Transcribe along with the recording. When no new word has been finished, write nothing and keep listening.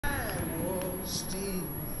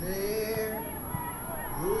there.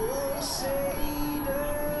 Oh, say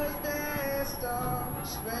does that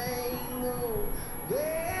star-spangled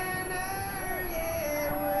banner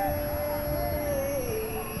yet wave?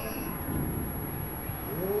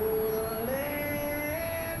 Oh, the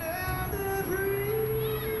land of the free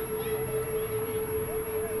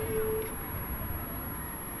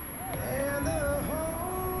and the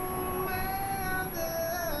home of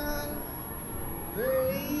the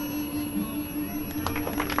brave.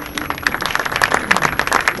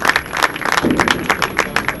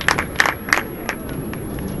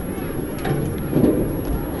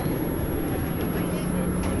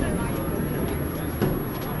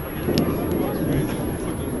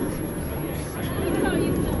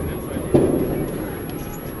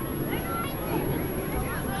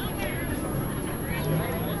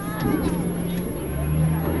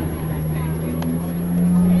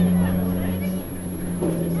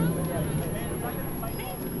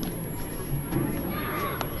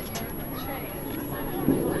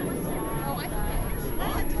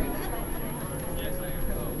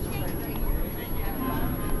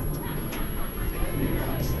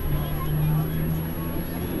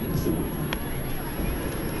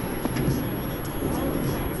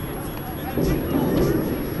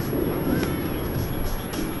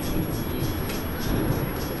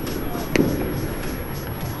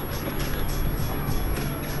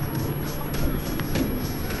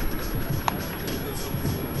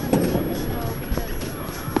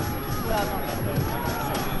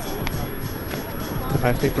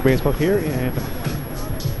 Nice day for baseball here in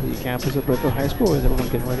the campus of BIRDVILLE High School as everyone's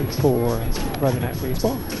getting ready for Friday night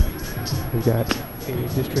baseball. We've got a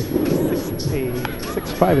District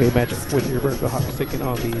 6-5A matchup with your BIRDVILLE Hawks taking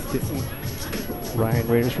on the Denton Ryan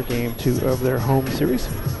Raiders for Game 2 of their home series.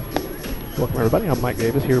 Welcome everybody, I'm Mike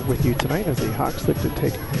Davis here with you tonight as the Hawks look to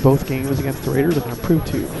take both games against the Raiders and improve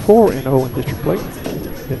to 4-0 in district play.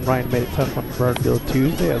 Then Ryan made it tough on BIRDVILLE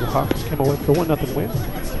Tuesday as the Hawks came away with a 1-0 win.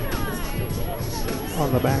 On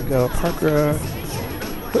the back of Parker,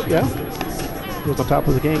 he was on top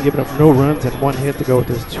of the game, giving up no runs and one hit to go with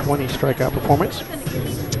his 20 strikeout performance.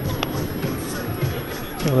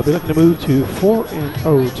 So they'll be looking to move to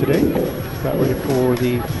 4-0 today. Got ready for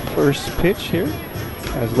the first pitch here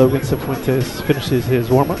as Logan Cifuentes finishes his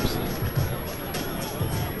warm-ups.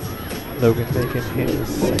 Logan making his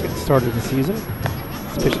second start of the season.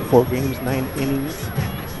 He's pitched 4 games, 9 innings,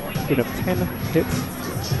 giving up 10 hits.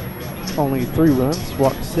 Only 3 runs,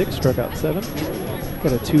 walked 6, struck out 7.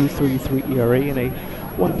 Got a 2.33 ERA and a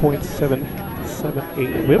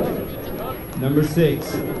 1.778 WHIP. Number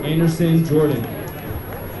 6, Anderson Jordan.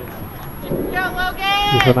 Go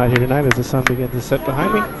Logan! Beautiful night here tonight as the sun begins to set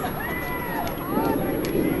behind me.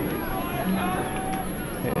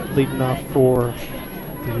 And leading off for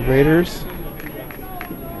the Raiders is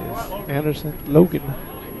Anderson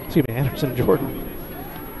Jordan.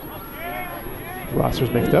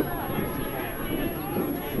 Roster's mixed up.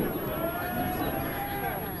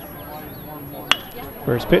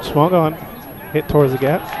 First pitch, swung on, hit towards the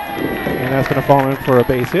gap, and that's going to fall in for a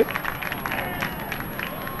base hit.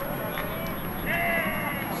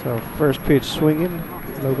 So first pitch swinging,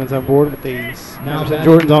 Logan's on board with these. Anderson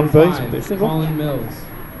Jordan's on base with a single. Colin Mills.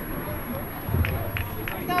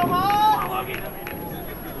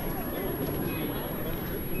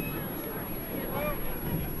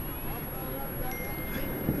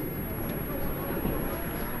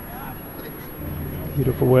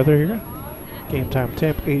 Beautiful weather here. Game time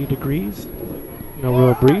temp 80 degrees. No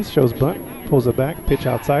real breeze. Shows bunt. Pulls it back. Pitch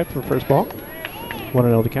outside for first ball.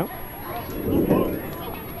 1-0 to count.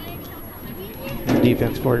 And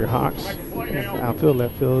defense for your Hawks. And outfield,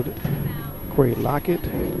 left field, Corey Lockett,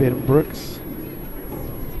 Ben Brooks.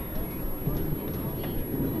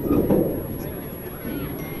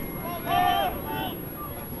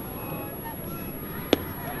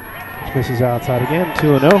 Misses outside again.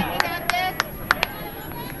 2-0.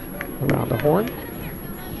 Around the horn.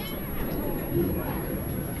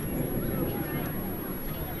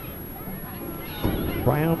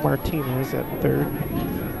 Brian Martinez at third.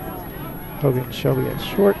 Hogan Shelby at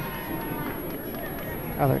short.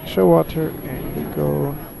 Alex Showalter and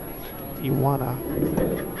Nico Iwana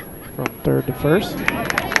from third to first.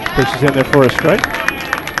 Pitches in there for a strike.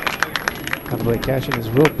 On the way catching is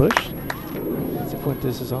Will Bush.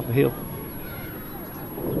 Cifuentes is on the hill.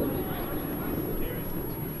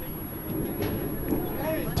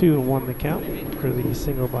 Two and 1 the count for the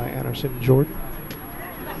single by Anderson Jordan.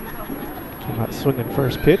 Came out swinging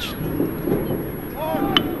first pitch.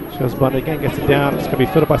 Shows bunt again, gets it down. It's going to be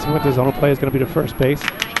filled up by Cifuentes. On the play is going to be to first base.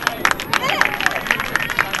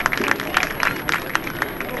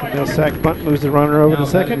 No sack bunt moves the runner over Now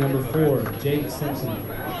to second. batting number 4, Jake Simpson.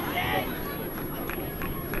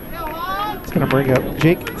 It's going to bring up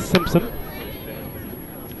Jake Simpson,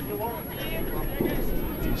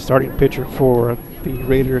 the starting pitcher for the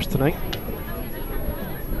Raiders tonight.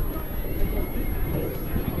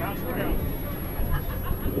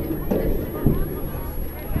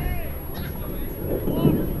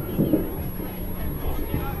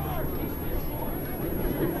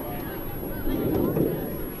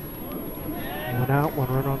 One out,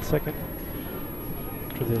 one run on second.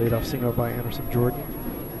 After the leadoff single by Anderson Jordan.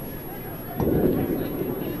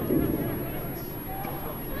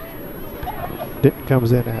 Denton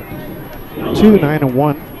comes in at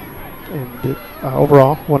 2-9-1 and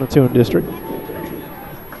overall 1-2 in district.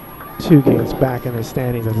 2 games back in the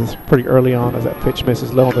standings as it's pretty early on as that pitch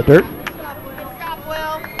misses low in the dirt.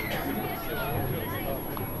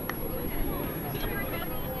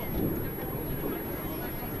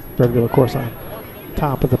 Birdville, of course, on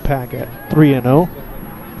top of the pack at 3-0.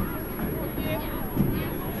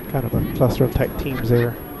 Kind of a cluster of tight teams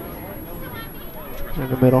there in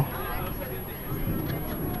the middle.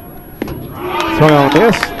 Swung on a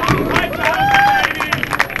miss.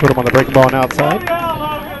 Put him on the breaking ball and outside.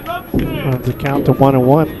 Runs the count to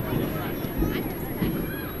 1-1.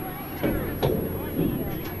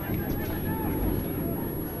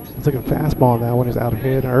 It's looking fastball on that one. He's out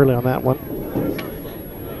ahead early on that one.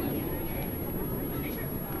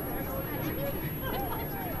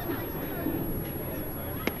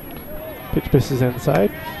 Pitch misses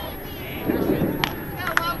inside.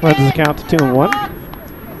 Runs the count to 2-1.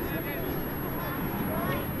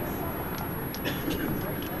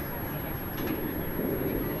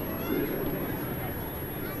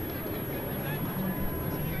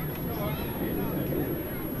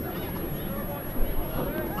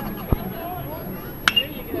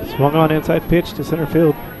 Swung on inside pitch to center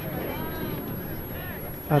field.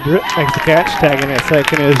 Under it, makes the catch. Tagging at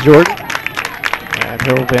second is Jordan. And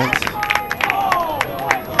Harold Vince.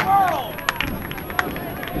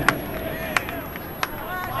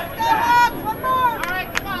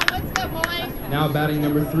 Now batting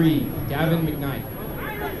number 3, Gavin McKnight.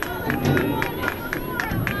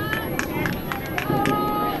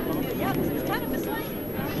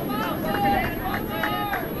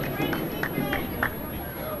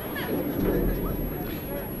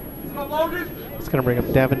 It's going to bring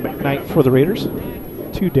up Gavin McKnight for the Raiders.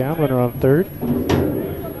 2 down, runner on third.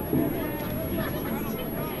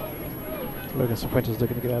 Logan Fuentes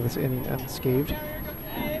looking to get out of this inning unscathed.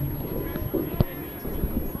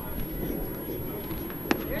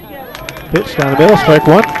 Pitch down the middle, strike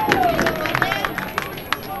one.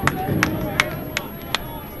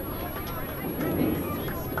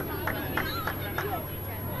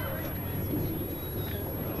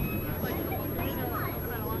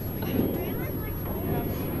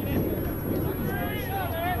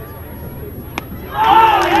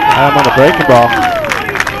 I'm on the breaking ball.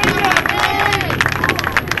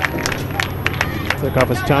 Took off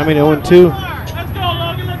his timing, 0-2.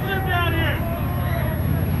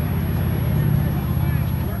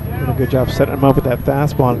 Doing a good job setting him up with that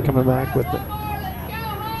fastball and coming back with the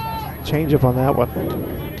changeup on that one.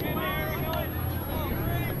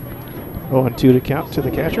 0-2 to count to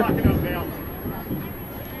the catcher. And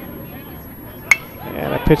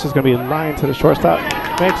that pitch is going to be lined to the shortstop.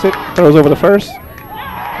 Makes it, throws over the first.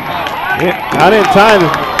 Not in time.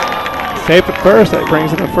 Safe at first. That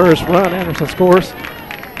brings in the first run. Anderson scores.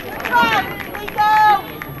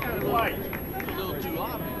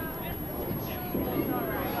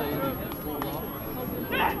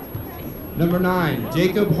 Number 9,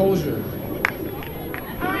 Jacob Holzer.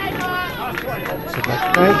 So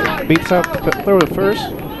McKnight beats out the throw at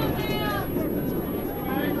first.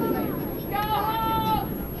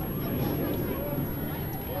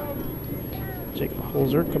 Jacob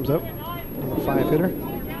Holzer comes up. Number 5 hitter.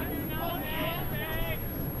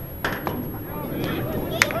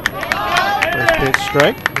 First pitch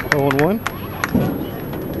strike, 0-1.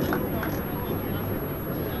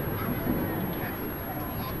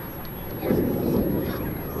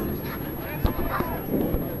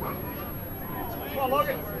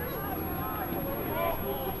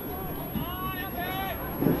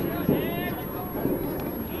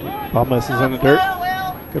 Ball misses in the dirt.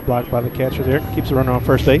 Good block by the catcher there. Keeps the runner on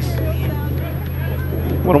first base.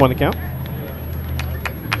 1-1 to count.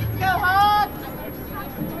 Go Hawks!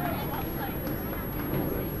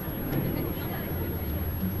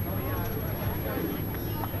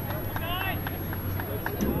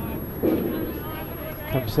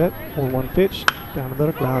 Comes set. 1-1 pitch. Down the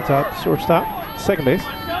middle. Grounds out. Shortstop. Second base.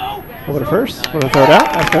 Over to first. For the third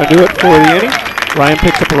out. That's going to do it for the inning. Ryan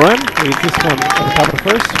picks up a run, leads this one at the top of the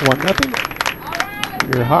first,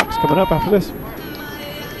 1-0. Your Hawks coming up after this.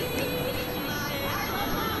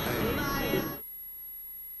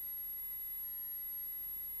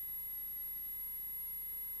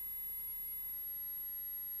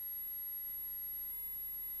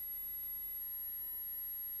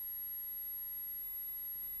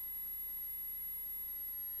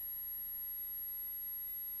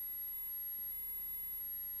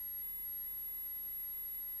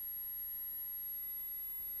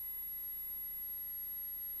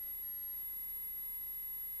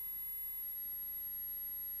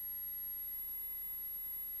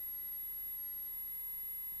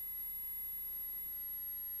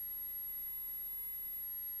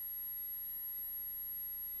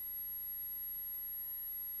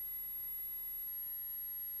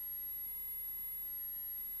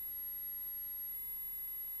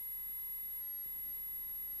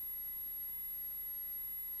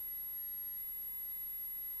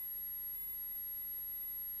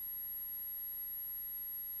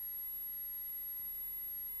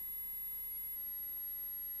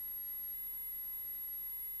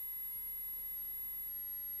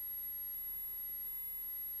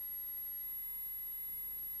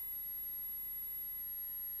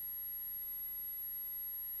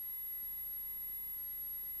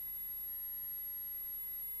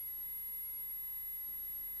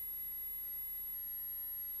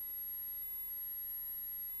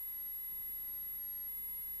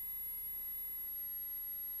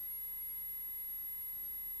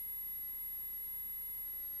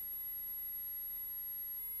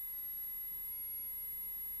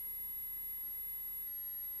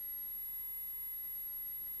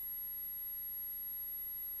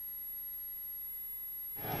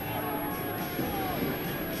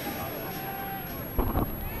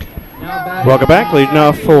 Welcome back, leading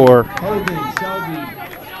off for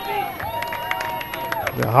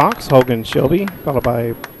the Hawks, Hogan Shelby, followed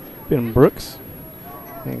by Ben Brooks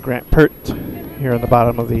and Grant Pert here on the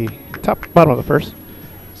bottom of the bottom of the first.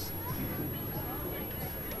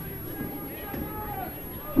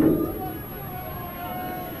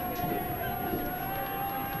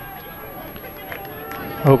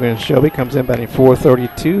 Hogan Shelby comes in batting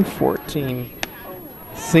 .432, 14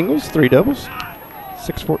 singles, 3 doubles,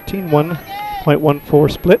 614,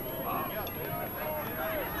 1.14 split.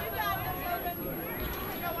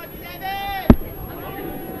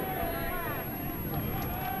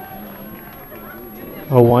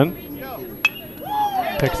 Oh, 1.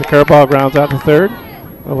 Takes the curveball, grounds out to third.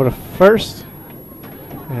 Over to first.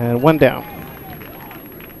 And 1 down.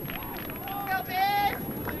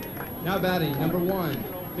 Now batting, number 1,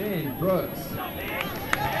 Ben Brooks.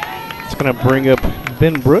 It's going to bring up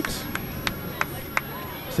Ben Brooks.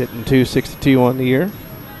 Sitting .262 on the year.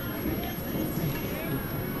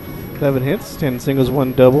 11 hits, 10 singles,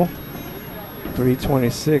 1 double.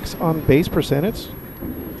 326 on base percentage.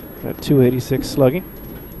 At .286 slugging.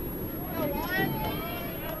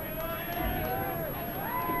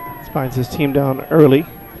 Finds his team down early,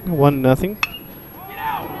 1-0.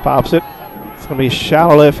 Pops it. It's going to be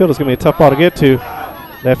shallow left field. It's going to be a tough ball to get to.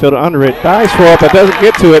 Left fielder under it. Dives for it, but doesn't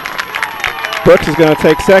get to it. Brooks is going to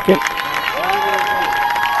take second.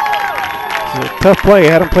 It's a tough play.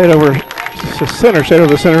 Had him played over the center, straight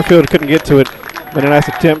over the center field. Couldn't get to it, but a nice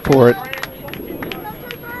attempt for it.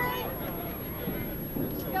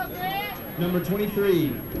 Number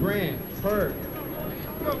 23, Grant Pert.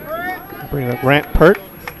 Bring up Grant Pert.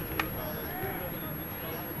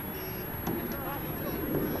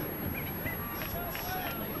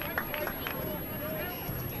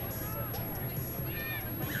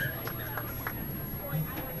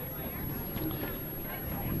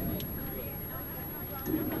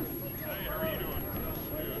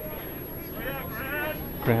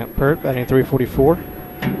 Grant Pert batting .344.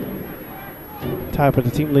 Tied for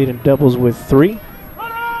the team lead in doubles with 3.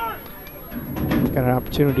 Got an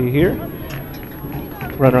opportunity here.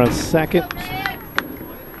 Runner on second.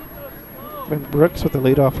 Ben Brooks with the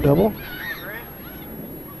leadoff double.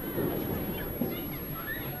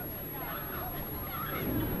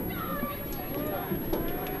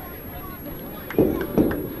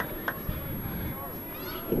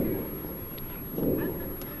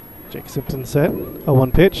 Jake Simpson set. A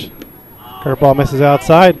 1 pitch. Curveball misses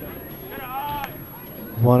outside.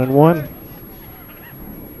 1-1.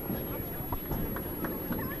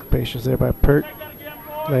 Patience there by Pert,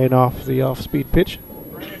 laying off the off-speed pitch.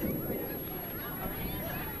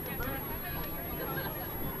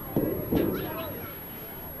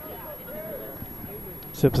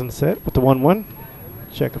 Simpson set with the 1-1.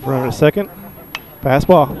 Check for runner at second.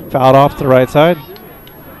 Fastball fouled off to the right side.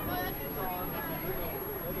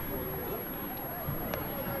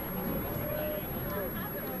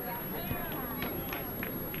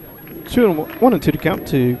 1 and 2 to count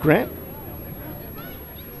to Grant.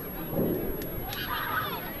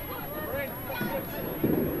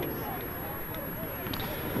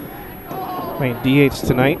 Playing DH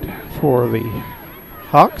tonight for the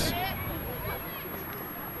Hawks.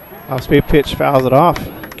 Off-speed pitch, fouls it off.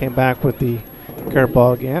 Came back with the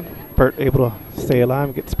curveball again. Bert able to stay alive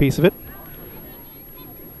and get this piece of it.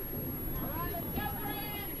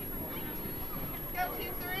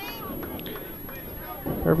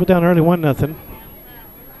 Birdville down early, 1-0.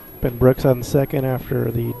 Ben Brooks on second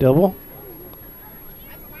after the double.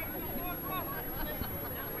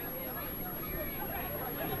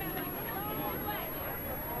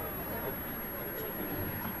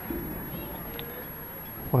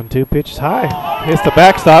 One-two pitch is high. Hits the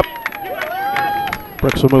backstop.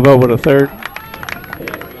 Brooks will move over to third.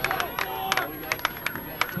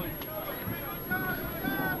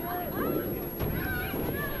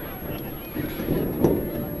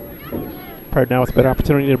 Bird now with a better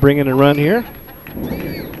opportunity to bring in a run here.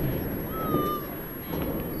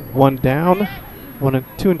 One down. 1 and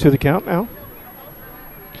 2 into the count now.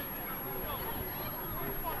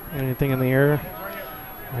 Anything in the air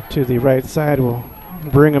to the right side will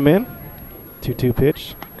bring him in. 2-2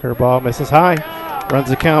 pitch. Curveball misses high. Runs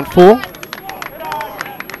the count full.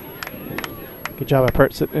 Good job by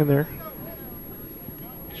Pert sitting in there.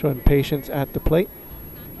 Showing patience at the plate.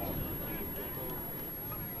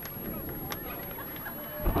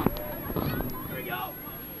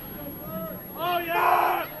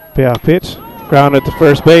 Payoff pitch. Grounded to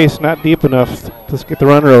first base. Not deep enough to get the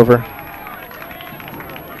runner over.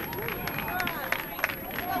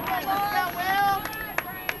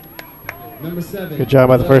 Number 7. Good job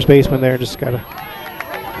by the first baseman there. Just got to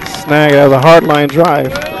snag it out of the hard line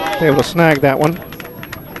drive. Able to snag that one.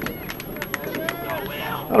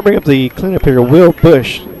 I'll bring up the cleanup hitter, Will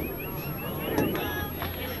Bush.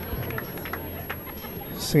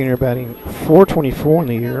 Senior batting .424 in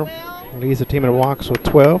the year. Leads the team in walks with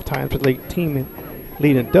 12. Times with lead team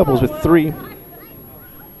lead in doubles with 3. A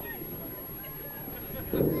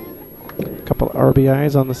couple of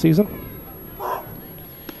RBIs on the season.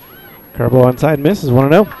 Curveball inside misses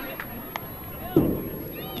 1-0.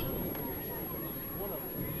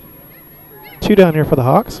 Two down here for the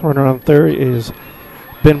Hawks. Runner on third is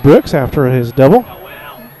Ben Brooks after his double.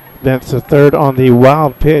 That's the third on the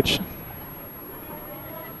wild pitch.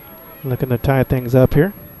 Looking to tie things up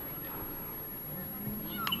here.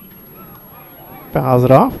 Fouls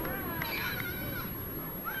it off.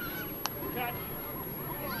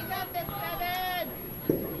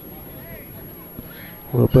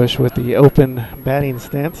 Will Bush with the open batting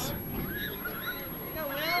stance.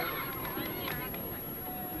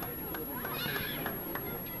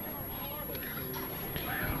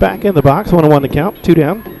 Back in the box, 1-1 to count, 2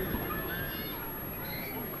 down.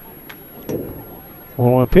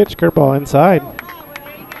 1-1 pitch, curveball inside.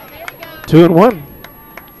 2-1.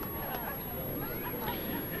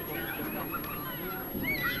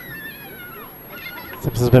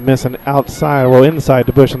 Simpson's been missing outside, well inside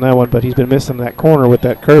the bush on that one, but he's been missing that corner with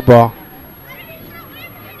that curveball.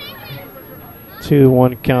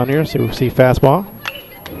 2-1 count here, so we see fastball.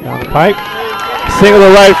 Down the pipe. Single to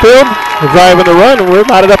right field. We're driving the run, and we're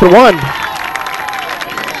knotted up at 1.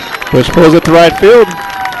 Bush pulls it to right field.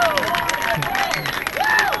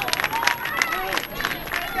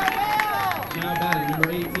 Now batting number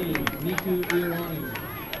 18, Niku Iwanu.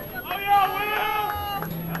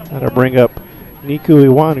 That'll bring up Niku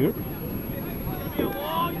Iwanu.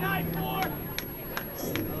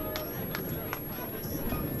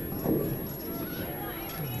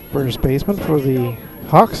 First baseman for the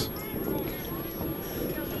Hawks.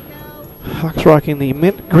 Hawks rocking the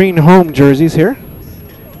mint green home jerseys here.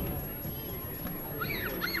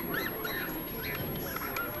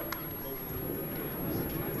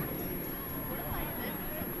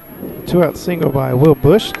 Two-out single by Will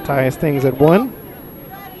Bush ties things at 1.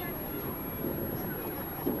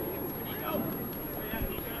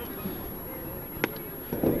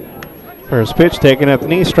 First pitch taken at the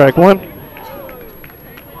knee, strike 1.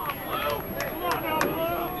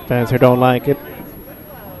 Fans here don't like it.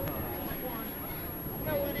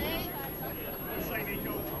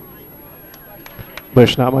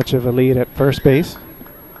 Bush not much of a lead at first base.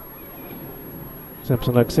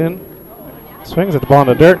 Simpson looks in, swings at the ball in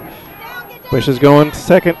the dirt. Bush is going to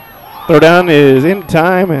second. Throw down is in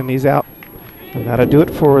time, and he's out. And that'll do it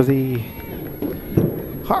for the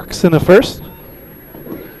Hawks in the first.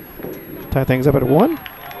 Tie things up at 1.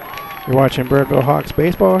 You're watching Birdville Hawks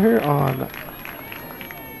baseball here on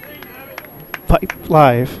Vype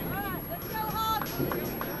Live.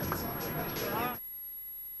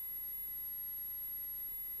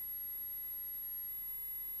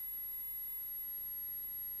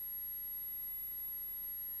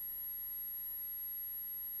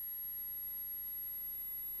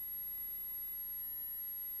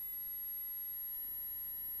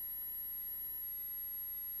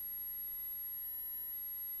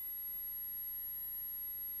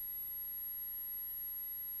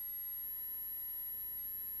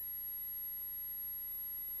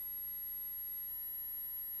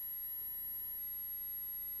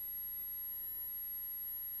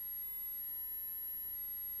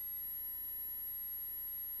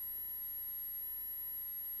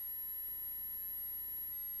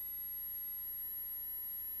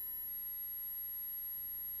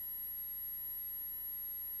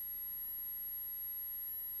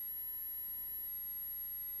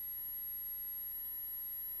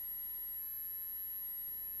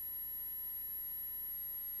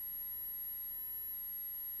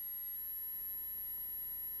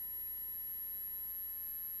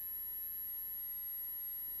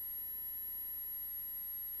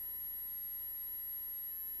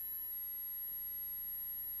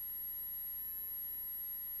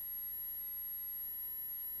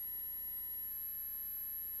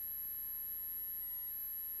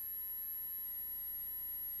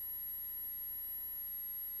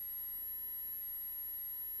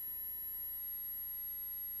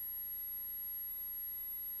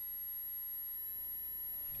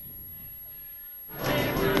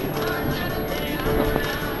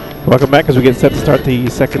 Welcome back as we get set to start the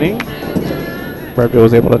second inning. Birdville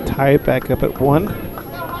was able to tie it back up at 1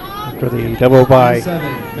 after the double by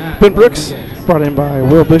Ben Brooks, brought in by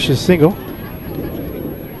Will Bush's single.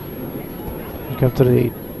 We come to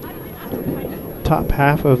the top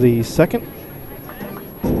half of the second.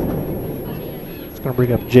 It's going to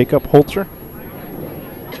bring up Jacob Holzer.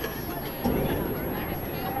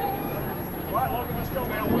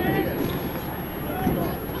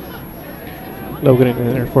 Logan in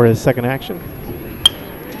there for his second action.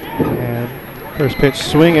 And first pitch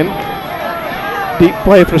swinging. Deep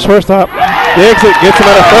play for his first stop. Digs it, gets him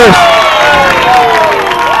at a first.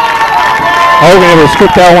 Hogan able to scoop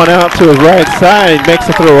that one out to his right side. Makes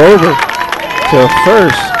the throw over to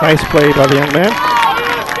first. Nice play by the young man.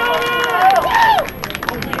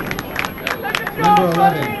 Number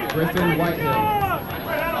 11, Griffin Whitehill.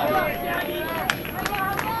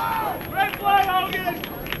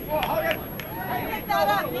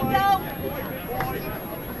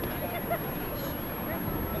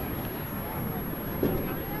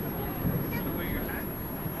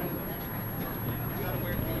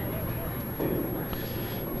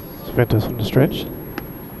 Ventus from the stretch.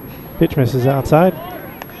 Pitch misses outside.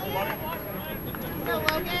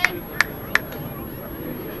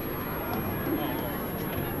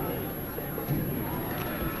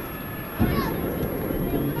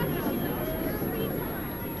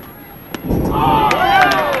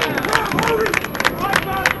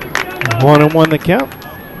 One and one the count.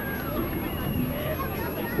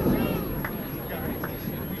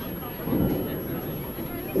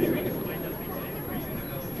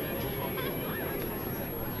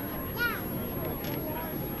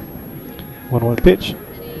 One pitch.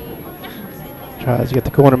 Tries to get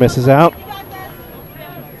the corner, misses out.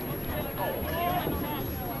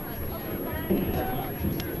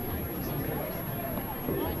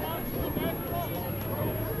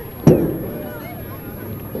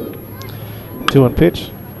 Two one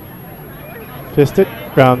pitch. Fisted.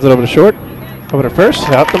 Grounds it over to short. Over to first.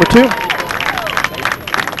 Out number 2.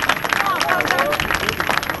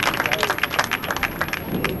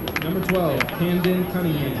 Number 12, Camden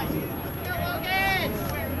Cunningham.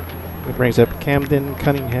 It brings up Camden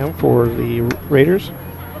Cunningham for the Raiders.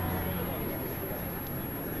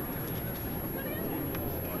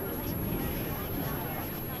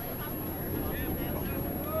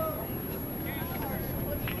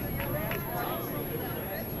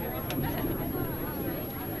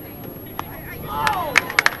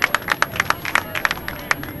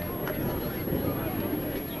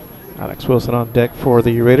 Alex Wilson on deck for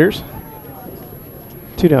the Raiders.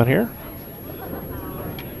 2 down here.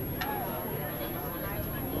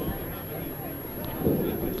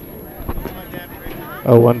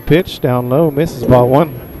 0-1 pitch, down low, misses, ball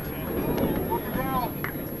 1.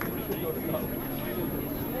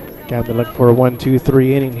 Camden looking for a 1-2-3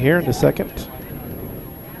 inning here in the second.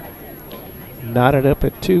 Knotted up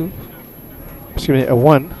at 2. Excuse me, at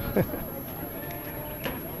 1.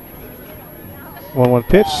 1-1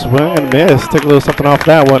 pitch, swing and miss. Took a little something off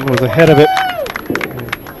that one, was ahead of it.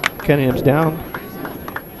 Cunningham's down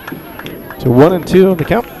to 1-2 on the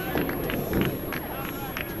count.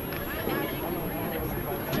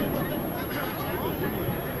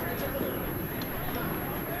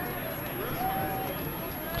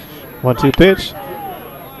 1-2 pitch.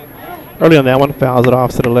 Early on that one, fouls it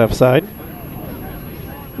off to the left side.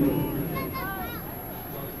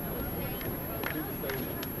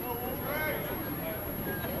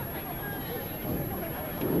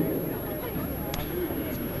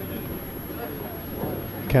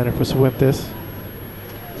 Counter for Swinthus.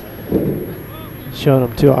 Showing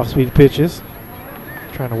him 2 off-speed pitches.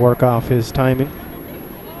 Trying to work off his timing.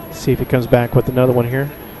 See if he comes back with another one here.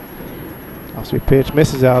 Off-speed pitch,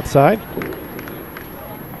 misses outside.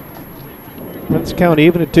 Runs count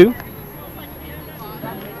even at 2.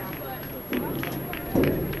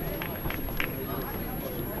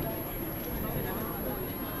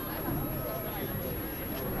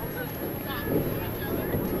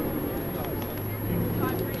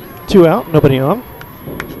 Two out, nobody on.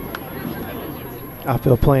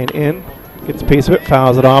 Outfield playing in. Gets a piece of it,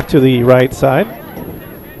 fouls it off to the right side.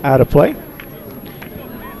 Out of play.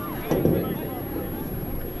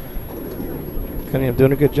 Cunningham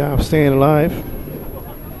doing a good job staying alive.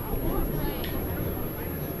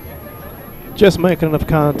 Just making enough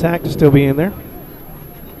contact to still be in there.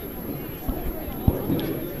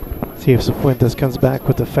 See if Cifuentes comes back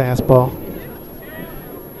with the fastball.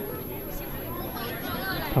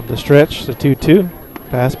 From the stretch, the 2-2.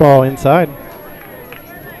 Fastball inside.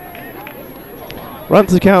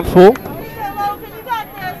 Runs the count full.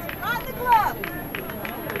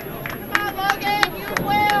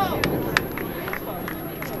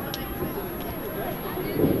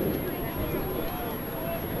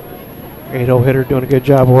 8-0 hitter doing a good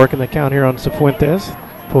job of working the count here on Cifuentes.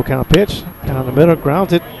 Full count pitch. Down the middle,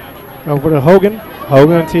 grounds it over to Hogan.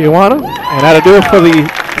 Hogan to Ioana. And that'll do it for the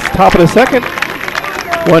top of the second.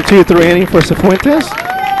 1-2-3 inning for Cifuentes.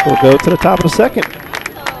 We'll go to the top of the second.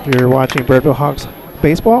 You're watching Birdville Hawks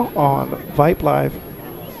baseball on Vype Live.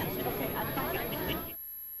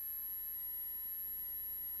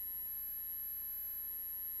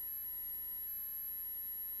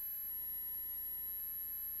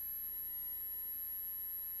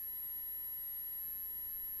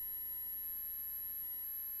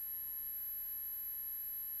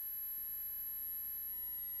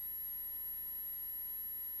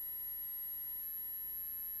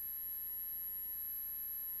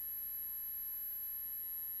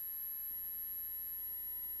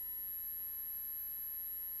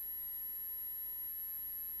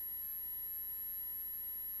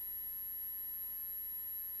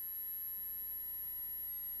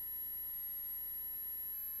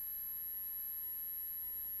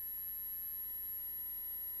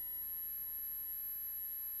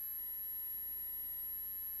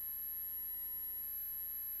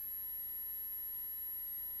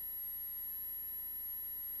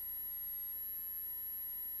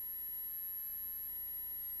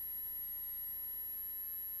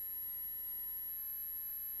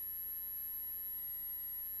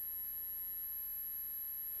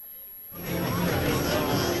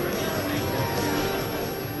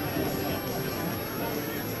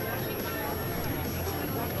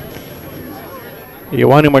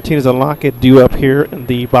 Ioana Martinez and Lockett due up here in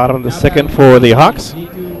the bottom of the second for the Hawks.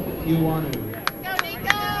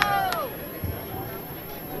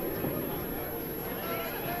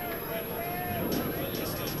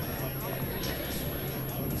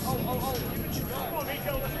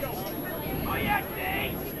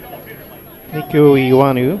 Nico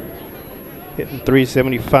Ioanu hitting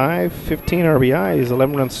 .375, 15 RBIs,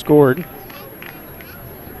 11 runs scored,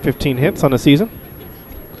 15 hits on the season.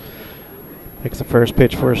 Takes the first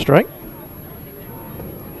pitch for a strike.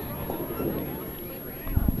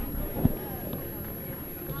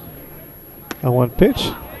 A 1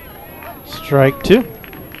 pitch. Strike 2.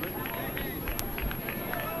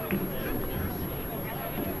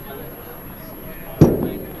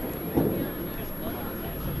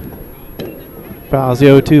 Fouls the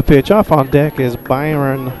 0-2 pitch off. On deck is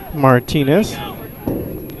Byron Martinez.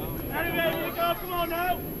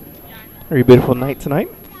 Very beautiful night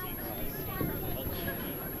tonight.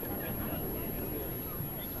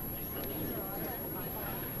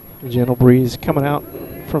 Gentle breeze coming out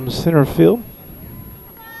from center field.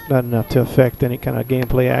 Not enough to affect any kind of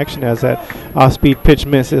gameplay action as that off-speed pitch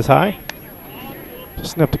miss is high.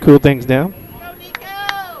 Just enough to cool things down.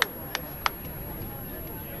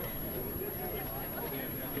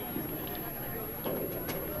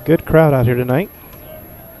 Good crowd out here tonight.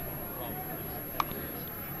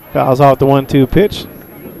 Fouls off the 1-2 pitch.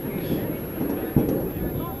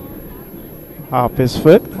 Off his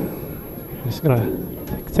foot. Just gonna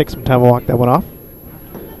take some time to walk that one off.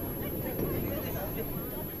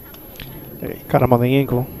 Cut him on the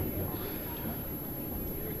ankle.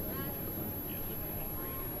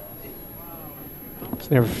 It's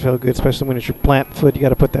never feel good, especially when it's your plant foot. You got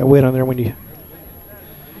to put that weight on there when you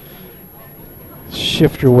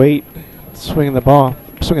shift your weight, swinging the ball,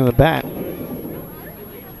 swinging the bat.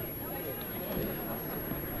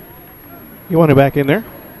 You want it back in there.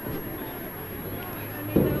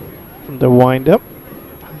 From the wind up.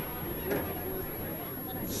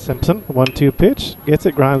 Simpson, 1-2 pitch, gets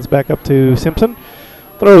it, grinds back up to Simpson,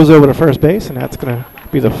 throws over to first base, and that's going to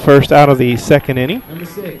be the first out of the second inning. Number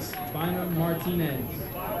 6, Bynum Martinez.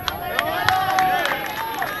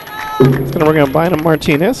 It's going to bring up Bynum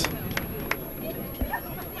Martinez.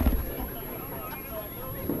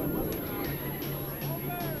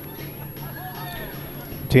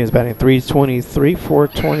 Martinez batting .323,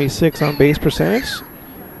 .426 on base percentage.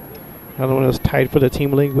 Another one that was tied for the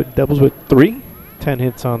team league with doubles with 3. 10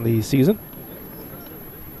 hits on the season.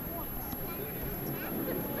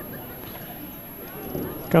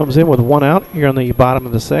 Comes in with 1 out here on the bottom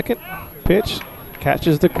of the second. Pitch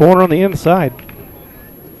catches the corner on the inside.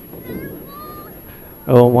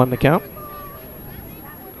 0-1 to count.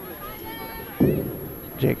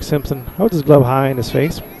 Jake Simpson holds his glove high in his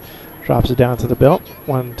face. Drops it down to the belt.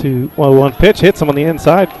 1-1 pitch. Hits him on the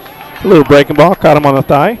inside. A little breaking ball. Caught him on the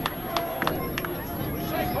thigh.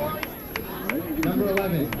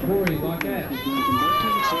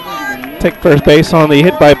 Take first base on the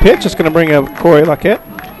hit by pitch. It's going to bring up Corey Lockett.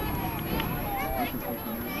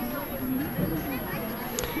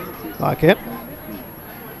 Lockett.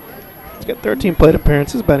 He's got got 13 plate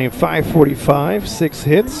appearances, batting .545, 6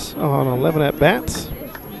 hits on 11 at bats.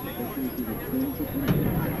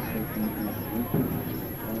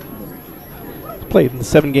 Played in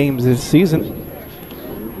 7 games this season.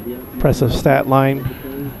 Impressive stat line.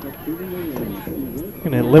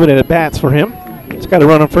 And then limited at bats for him. He's got a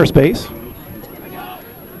run on first base.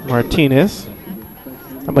 Martinez.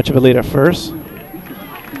 Not much of a lead at first.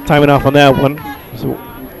 Timing off on that one. So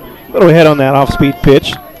a little ahead on that off-speed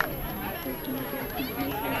pitch.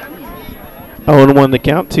 0-1 the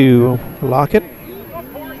count to Lockett.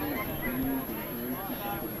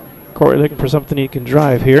 Corey looking for something he can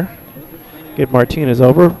drive here. Get Martinez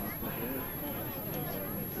over.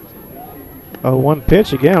 0-1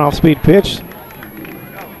 pitch again, off-speed pitch.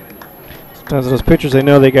 Sometimes those pitchers, they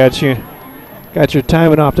know they got your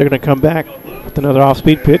timing off. They're going to come back with another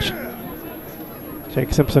off-speed pitch.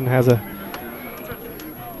 Jake Simpson has a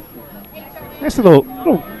nice little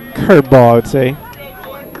curveball, I would say.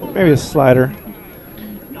 Maybe a slider.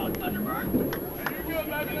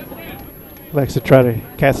 Likes to try to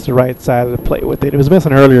catch the right side of the plate with it. It was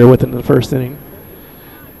missing earlier within the first inning.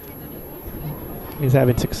 He's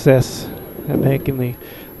having success at making the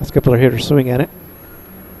last couple of hitters swing at it.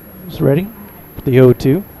 He's ready for the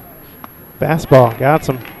 0-2. Fastball, got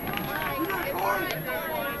some.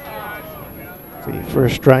 The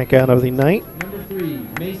first strikeout of the night. Number 3,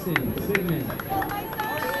 Mason Sigmund.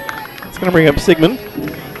 It's going to bring up Sigmund.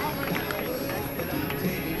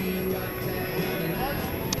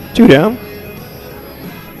 2 down.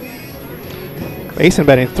 Mason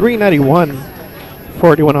batting .391,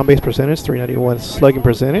 41 on base percentage, .391 slugging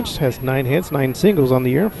percentage. Has 9 hits, 9 singles on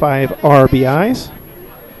the year, 5 RBIs.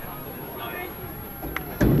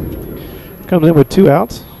 Comes in with 2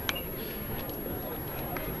 outs.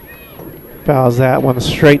 Fouls that one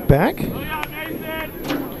straight back.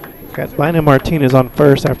 Got Lionel Martinez on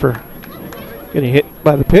first after getting hit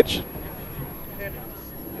by the pitch.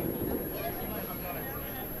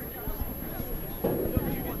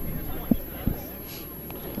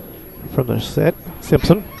 From the set,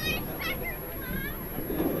 Simpson.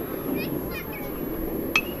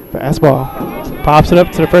 Fastball. Pops it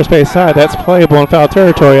up to the first base side. That's playable in foul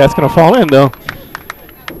territory. That's going to fall in, though.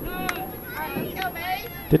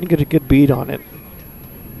 Didn't get a good beat on it.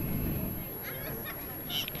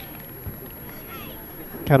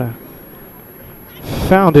 Kind of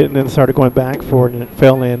found it and then started going back for it, and it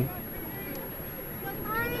fell in.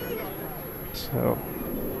 So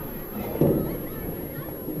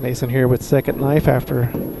Mason here with second knife after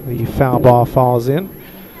the foul ball falls in.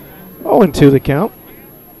 0-2 the count.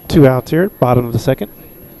 2 outs here, bottom of the second.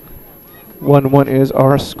 1-1 is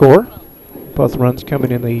our score. Both runs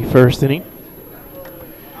coming in the first inning.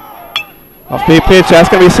 Off-speed pitch, that's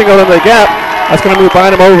going to be singled in the gap. That's going to move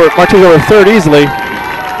behind him over, Martinez over third easily.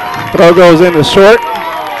 Throw goes into short.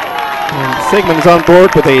 And Sigmund's on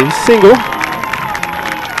board with a single.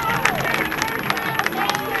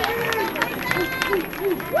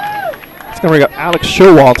 It's going to bring up Alex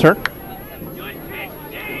Showalter.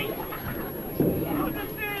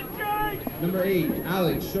 Number 8,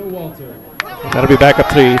 Alex Showalter. That'll be back up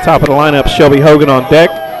to the top of the lineup. Shelby Hogan on deck.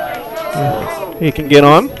 He can get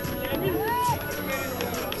on.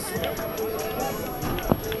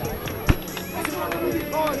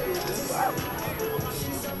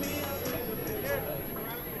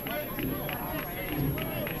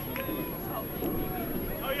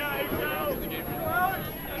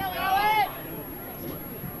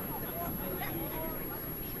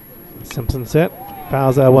 Simpson set,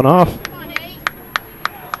 fouls that one off.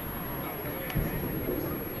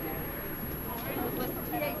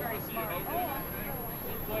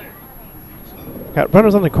 Got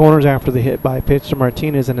runners on the corners after the hit by pitch to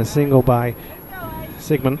Martinez and a single by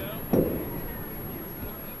Sigmund.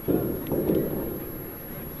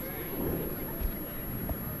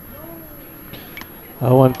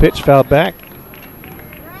 One pitch fouled back.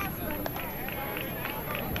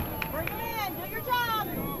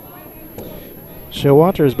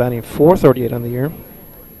 Showalter is batting .438 on the year.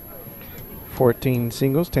 14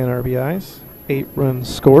 singles, 10 RBIs, 8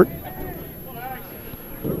 runs scored.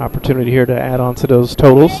 Opportunity here to add on to those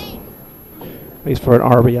totals, at least for an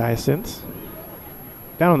RBI sense.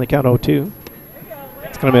 Down on the count 0-2.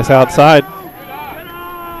 It's going to miss outside.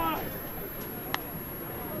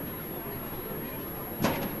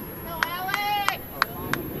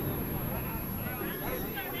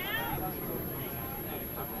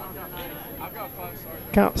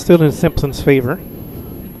 Count still in Simpson's favor.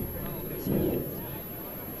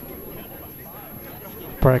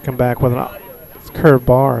 Probably come back with a curve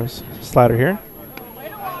bar slider here.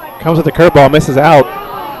 Comes with the curveball, misses out.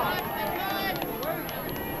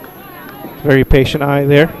 Very patient eye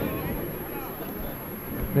there.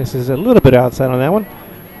 Misses a little bit outside on that one.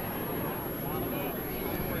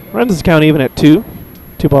 Runs this count even at 2.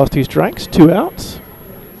 2 balls, 2 strikes, 2 outs.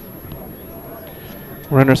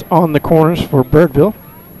 Runners on the corners for Birdville.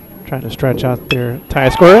 Trying to stretch out their tie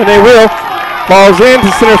score, and they will. Falls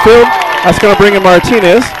into center field. That's going to bring in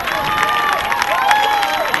Martinez.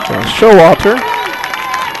 So Showalter,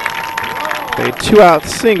 a 2-out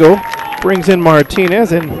single, brings in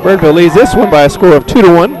Martinez, and Birdville leads this one by a score of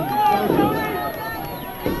 2-1.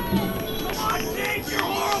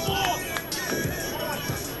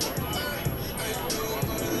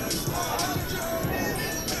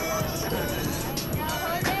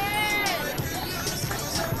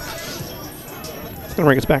 It's going to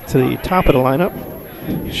bring us back to the top of the lineup.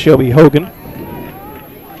 Shelby Hogan.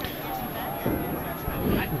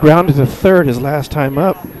 Grounded to third his last time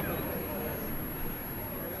up.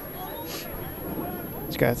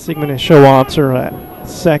 He's got Sigmund and Showalter at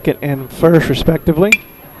second and first, respectively.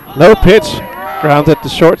 Low pitch. Grounds at the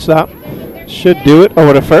shortstop. Should do it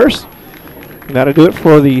over to first. And that'll do it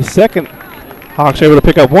for the second. Hawks are able to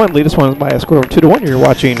pick up one. Lead this one by a score of 2-1. You're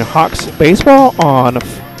watching Hawks baseball on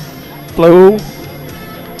Flow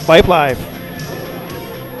Vype Live.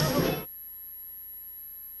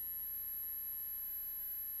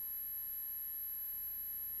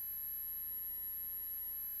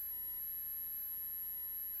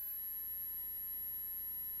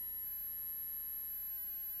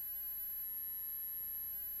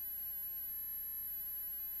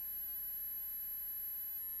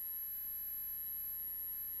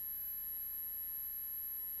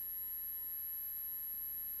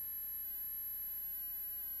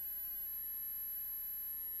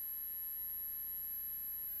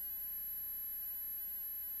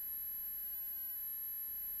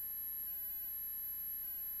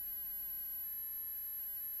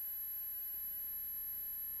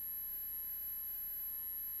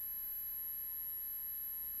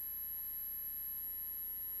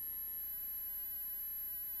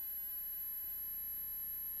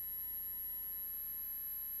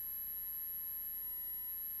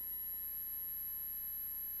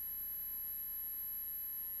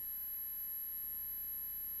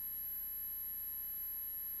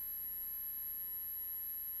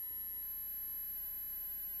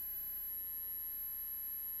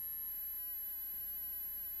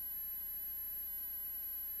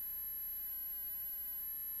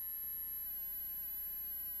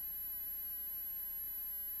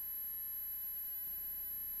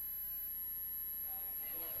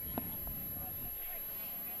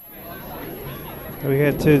 We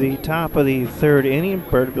head to the top of the third inning.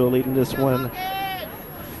 Birdville leading this one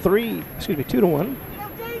 2-1.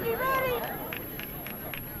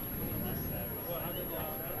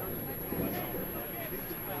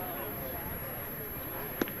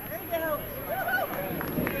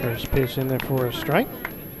 First pitch in there for a strike.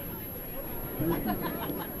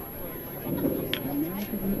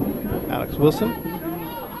 Alex Wilson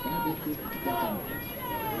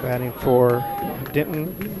batting for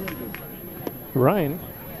Denton. Ryan.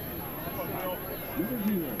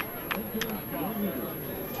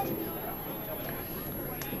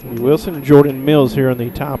 Wilson, Jordan Mills here on the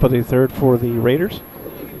top of the third for the Raiders.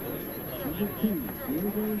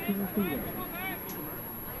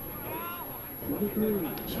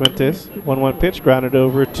 Fuentes, 1-1 pitch, grounded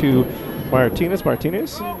over to Martinez.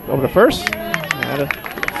 Martinez over to first. And a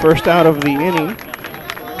first out of the inning.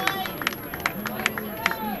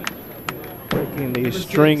 Breaking the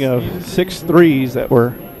string of 6 threes that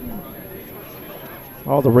were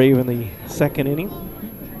all the rave in the second inning.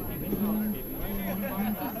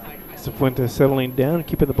 Fuentes settling down,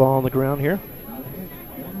 keeping the ball on the ground here.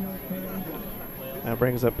 That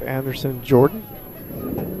brings up Anderson Jordan.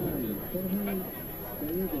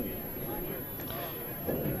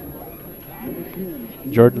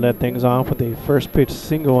 Jordan led things off with a first pitch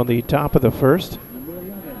single on the top of the first.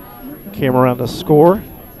 Came around to score.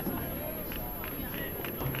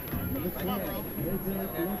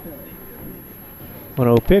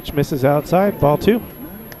 One-0 pitch, misses outside, ball 2.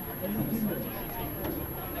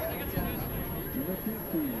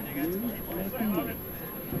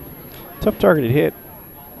 Tough targeted hit.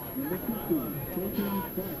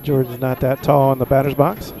 Jordan's not that tall in the batter's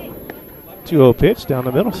box. 2-0 pitch down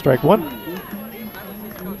the middle, strike 1.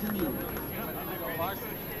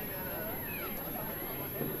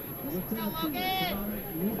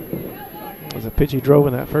 It was a pitch he drove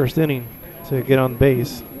in that first inning to get on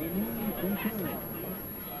base.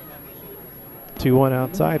 2-1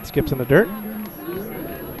 outside, skips in the dirt.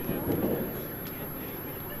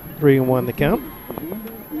 3-1 the count.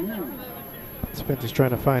 Fuentes trying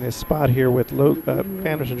to find his spot here with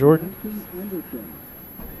Anderson Jordan.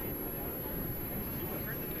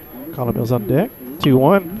 Colin Mills on deck.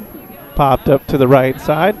 2-1. Popped up to the right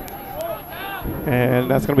side. And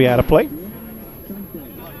that's going to be out of play.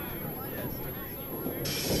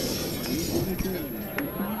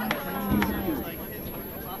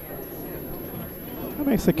 That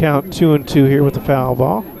makes the count 2-2 here with the foul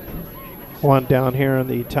ball. One down here on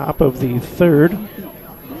the top of the third.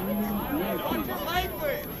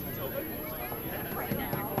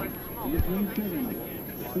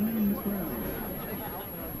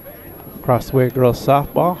 Across the way, girls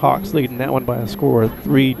softball. Hawks leading that one by a score of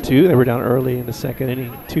 3-2. They were down early in the second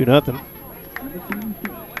inning, 2-0.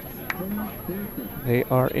 They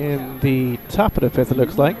are in the top of the fifth, it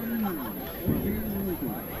looks like.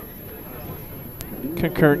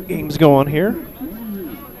 Concurrent games go on here.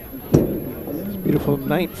 It's a beautiful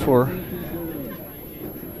night for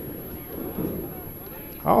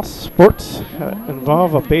all sports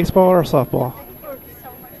involve a baseball or a softball.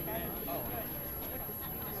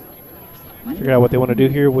 Figure out what they want to do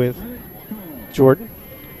here with Jordan.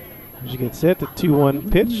 As you get set, the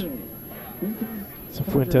 2-1 pitch. So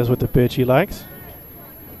Fuentes with the pitch he likes.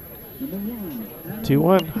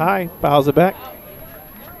 2-1, high, fouls it back.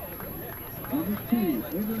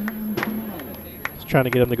 Just trying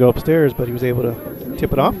to get him to go upstairs, but he was able to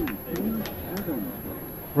tip it off.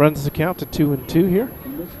 Runs the count to 2-2 here.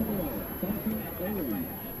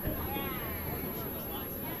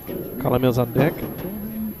 Colin Mills on deck.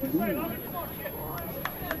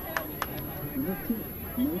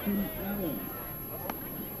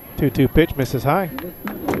 2-2 pitch, misses high.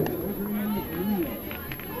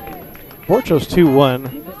 Board shows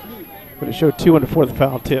 2-1, but it showed 2-1 before the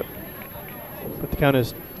foul tip. But the count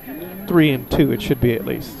is 3-2, it should be at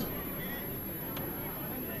least.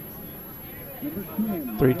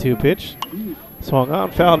 3-2 pitch. Swung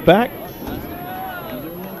on, fouled back.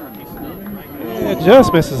 It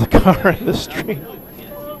just misses a car in the street.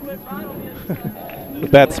 A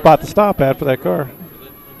bad spot to stop at for that car.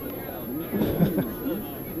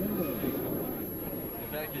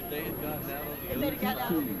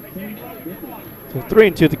 So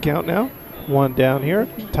 3-2 the count now. One down here.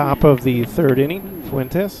 Top of the third inning.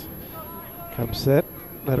 Fuentes comes set.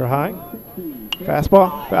 Letter high.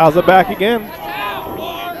 Fastball. Fouls it back again.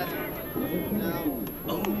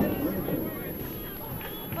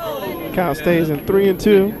 Count stays in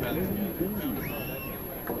 3-2.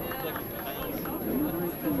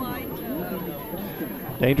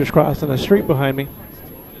 Dangerous cross on the street behind me.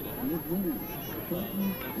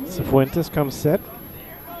 Fuentes comes set.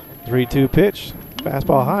 3-2 pitch.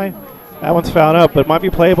 Fastball high. That one's fouled up, but it might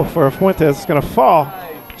be playable for Fuentes. It's going to fall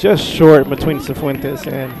just short between Fuentes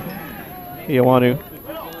and Ioanu.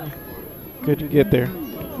 Couldn't get there.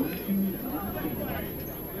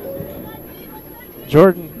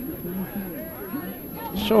 Jordan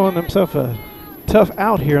showing himself a tough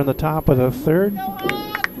out here on the top of the third.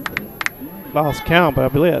 Lost count, but I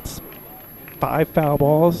believe that's 5 foul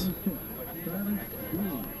balls.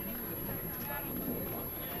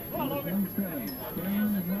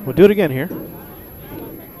 We'll do it again here.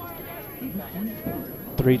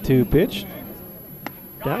 3-2 pitch.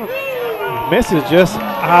 Down. Misses just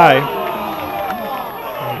high.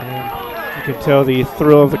 And you can tell the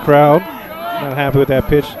thrill of the crowd. Not happy with that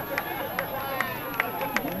pitch.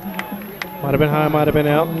 Might have been high, might have been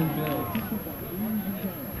out.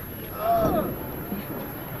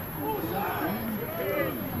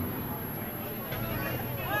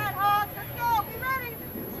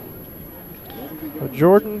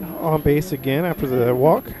 Jordan on base again after the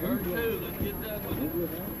walk.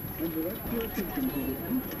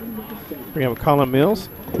 We have Colin Mills.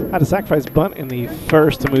 Had a sacrifice bunt in the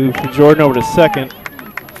first to move Jordan over to second.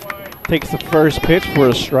 Takes the first pitch for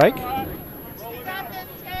a strike.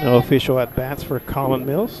 No official at bats for Colin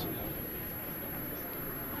Mills.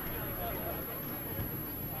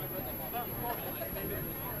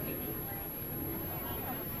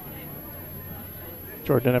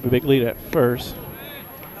 Jordan have a big lead at first.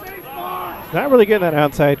 Not really getting that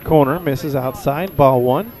outside corner. Misses outside. Ball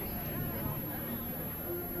 1.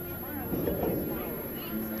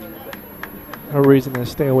 No reason to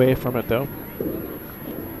stay away from it, though.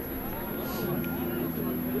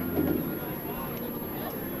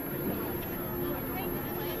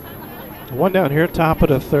 One down here, top of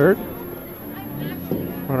the third.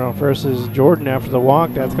 Runoff versus Jordan after the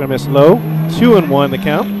walk. That's going to miss low. 2-1 the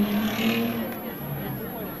count.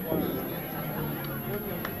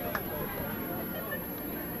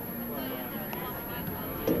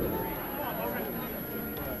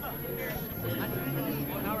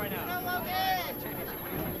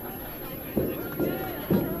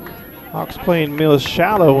 Hawks playing Mills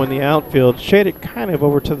shallow in the outfield, shaded kind of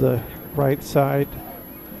over to the right side.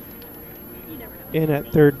 In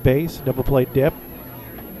at third base, double play dip.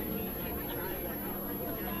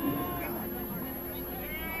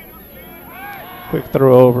 Quick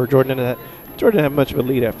throw over. Jordan didn't have much of a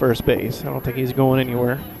lead at first base. I don't think he's going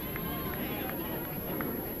anywhere.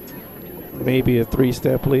 Maybe a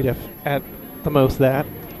 3-step lead if at the most that.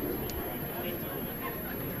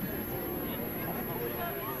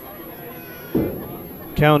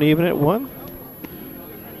 Count even at 1.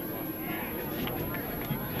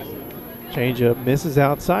 Changeup misses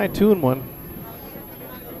outside, 2-1.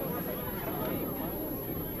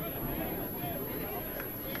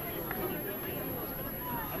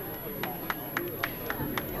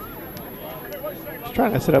 Just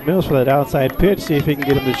trying to set up Mills for that outside pitch, see if he can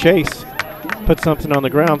get him to chase. Put something on the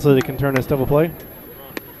ground so that he can turn this double play.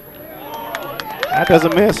 That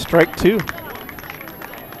doesn't miss, strike 2.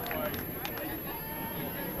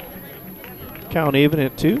 Count even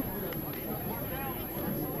at 2.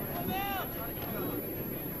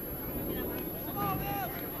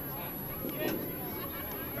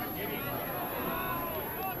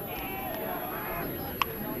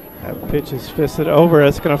 That pitch is fisted over.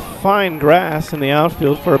 It's going to find grass in the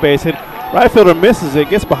outfield for a base hit. Right fielder misses it,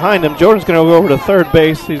 gets behind him. Jordan's going to go over to third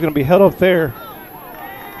base. He's going to be held up there.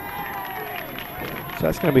 So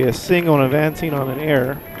that's going to be a single and advancing on an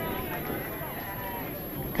error.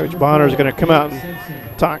 Coach Bonner is going to come out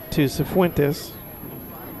and talk to Cifuentes.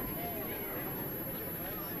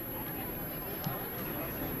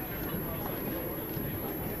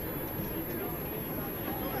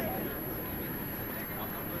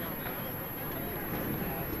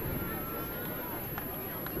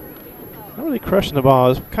 Not really crushing the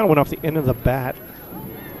ball. It kind of went off the end of the bat.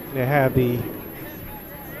 They had the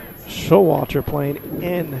Showalter playing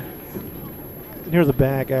in near the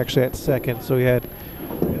bag actually at second, so he had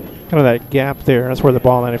kind of that gap there. That's where the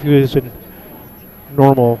ball landed. If he was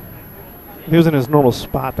in his normal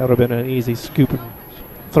spot, that would have been an easy scoop and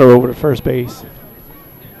throw over to first base.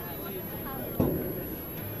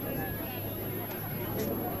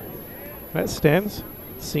 That stands.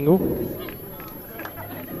 Single.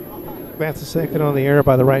 That's a second on the error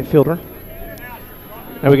by the right fielder.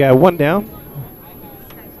 Now we got 1 down.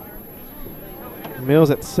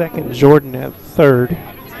 Mills at second, Jordan at third.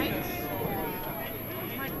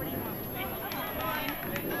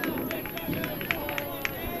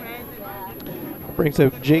 Brings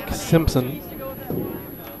up Jake Simpson,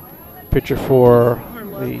 pitcher for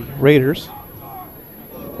the Raiders.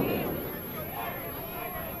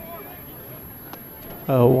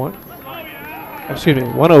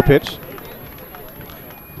 1-0 pitch.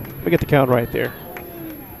 We get the count right there.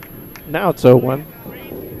 Now it's 0-1.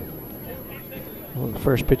 The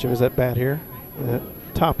first pitch of his at bat here. The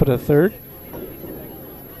top of the third.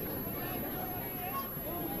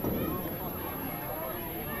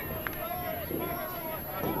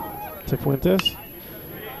 Cifuentes.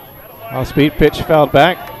 Off speed pitch fouled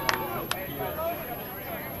back.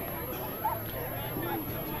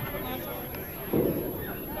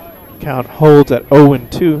 Count holds at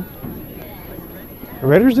 0-2. The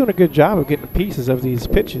Raiders doing a good job of getting pieces of these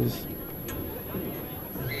pitches.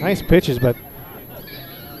 Nice pitches, but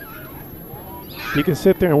you can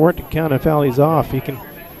sit there and work the count and foul these off. You can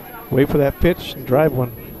wait for that pitch and drive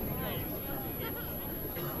one.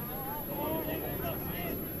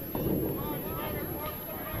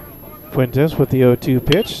 Fuentes with the 0-2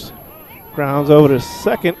 pitch. Grounds over to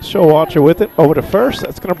second. Showalter with it. Over to first.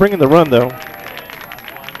 That's going to bring in the run, though.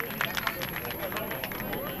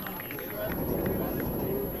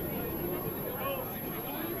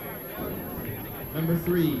 Number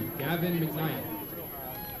 3, Gavin McKnight.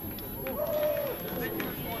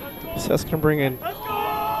 So that's going to bring in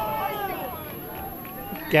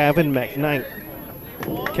Gavin McKnight,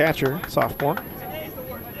 catcher, sophomore.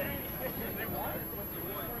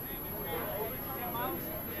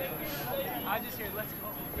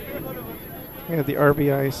 He had the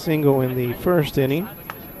RBI single in the first inning.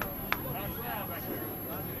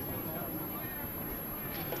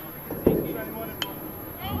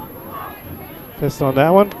 Fist on that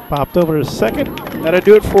one, popped over to second. That'll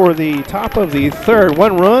do it for the top of the third.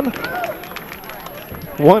 1 run,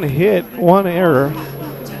 1 hit, 1 error.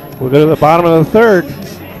 We'll go to the bottom of the third.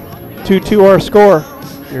 2-2 our score.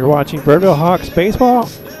 You're watching Birdville Hawks baseball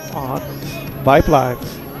on Vype Live.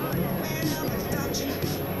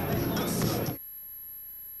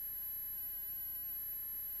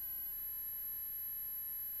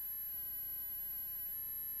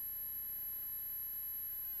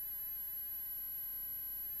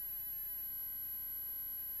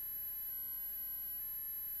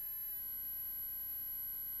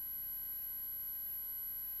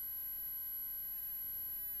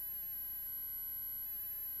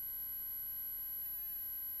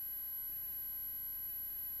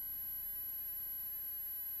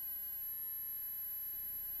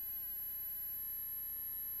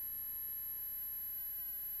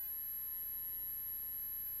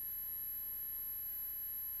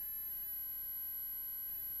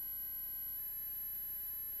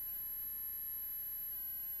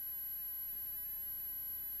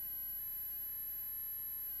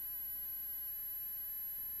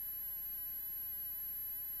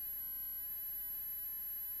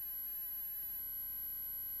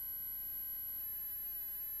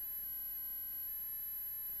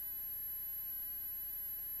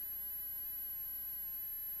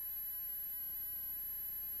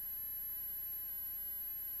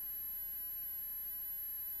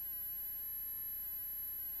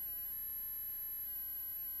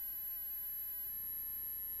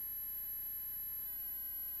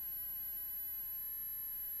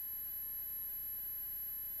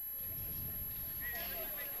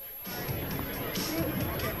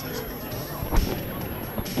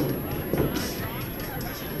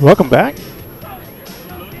 Welcome back.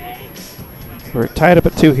 We're tied up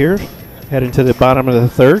at 2 here, heading to the bottom of the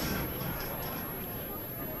third.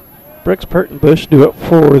 Brooks, Pert, and Bush do it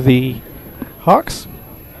for the Hawks.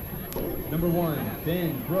 Number 1,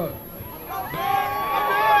 Ben Brooks.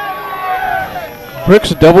 Brooks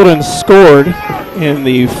doubled and scored in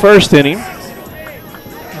the first inning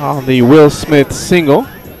on the Will Smith single.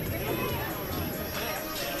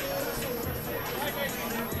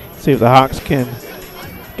 See if the Hawks can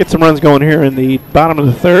get some runs going here in the bottom of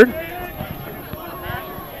the third.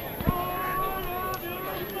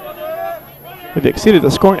 They've exceeded the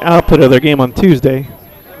scoring output of their game on Tuesday.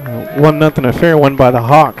 1-0 affair won by the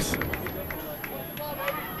Hawks.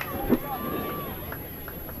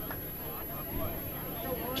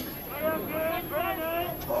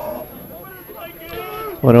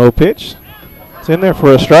 1-0 pitch. It's in there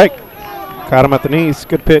for a strike. Caught him at the knees.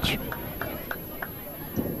 Good pitch.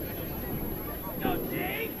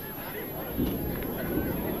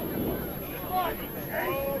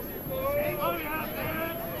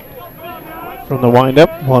 From the windup,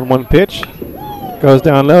 1-1 pitch. Goes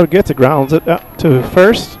down low, gets it, grounds it up to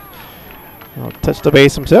first. I'll touch the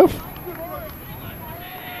base himself.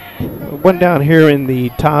 One down here in the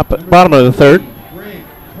bottom of the third.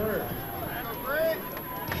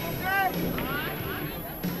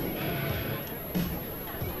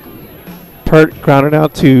 Pert grounded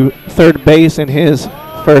out to third base in his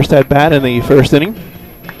first at bat in the first inning.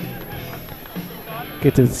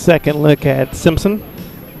 Gets his second look at Simpson,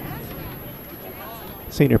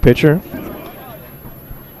 senior pitcher.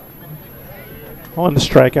 On the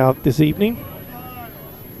strikeout this evening.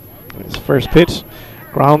 His first pitch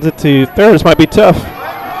grounds it to third. This might be tough.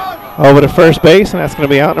 Over to first base, and that's going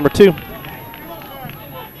to be out, number 2.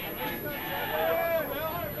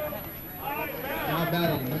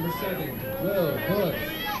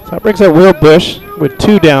 So that brings up Will Bush with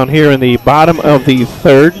 2 down here in the bottom of the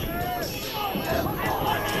third.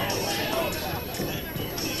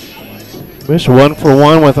 Bush 1 for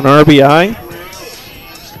 1 with an RBI.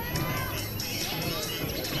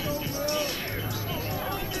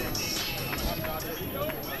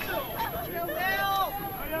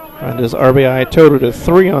 And his RBI total to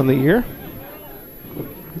 3 on the year.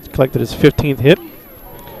 He's collected his 15th hit.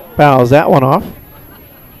 Fouls that one off.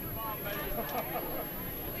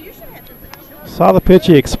 Saw the pitch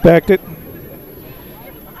he expected.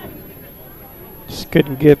 Just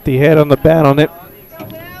couldn't get the head on the bat on it.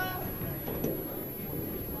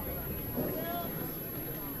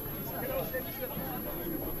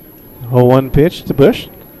 Oh, 1 pitch to Bush.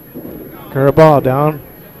 Curveball down.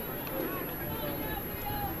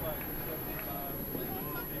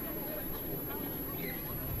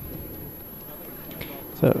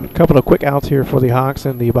 So a couple of quick outs here for the Hawks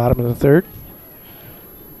in the bottom of the third.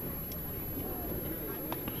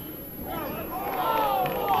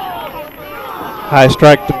 High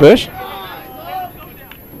strike to Bush.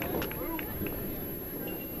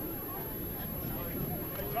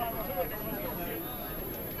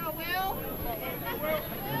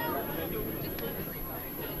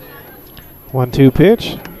 One-two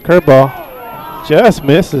pitch, curveball, just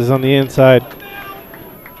misses on the inside.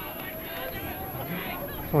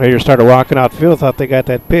 Raiders started walking outfield, thought they got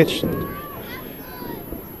that pitch.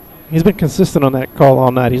 He's been consistent on that call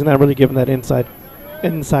all night. He's not really giving that inside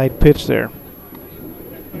pitch there.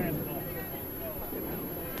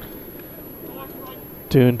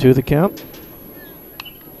 2-2 the count.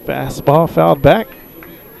 Fastball fouled back.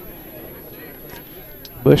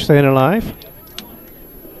 Bush staying alive.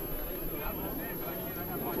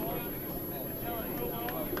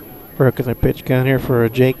 Working a pitch count here for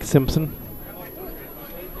Jake Simpson.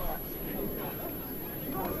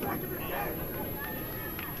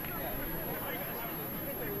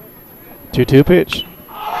 Two-two pitch.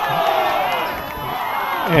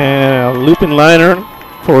 And a looping liner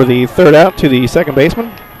for the third out to the second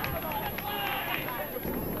baseman.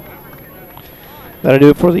 That'll do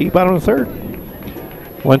it for the bottom of the third.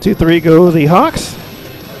 1, 2, 3 go the Hawks.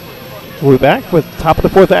 We'll be back with top of the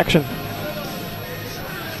fourth action.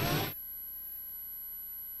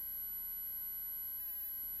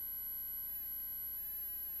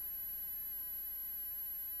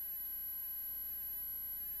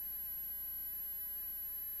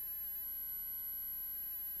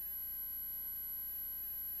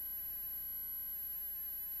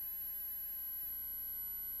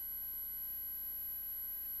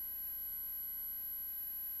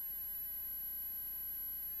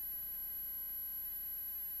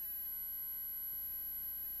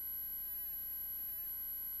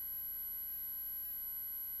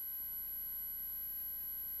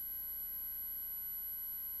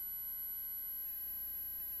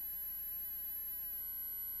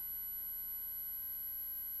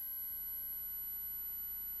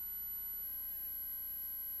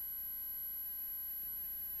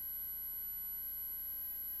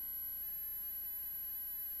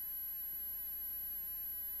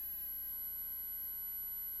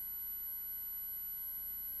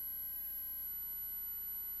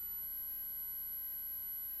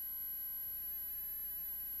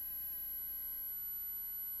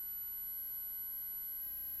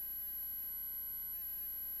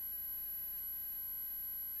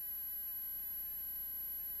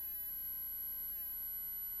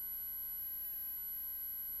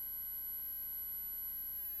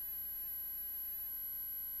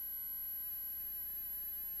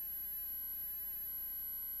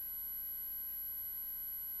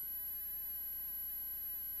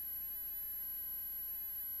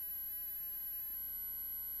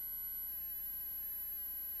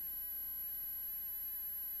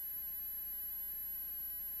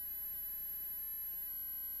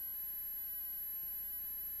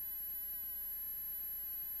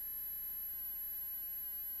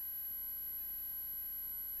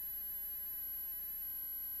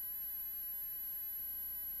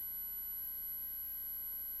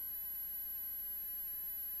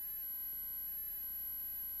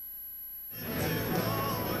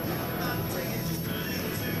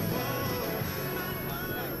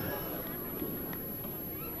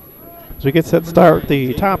 So we get set to start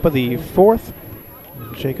the top of the fourth.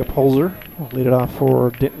 Jacob Holzer will lead it off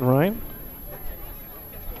for Denton Ryan.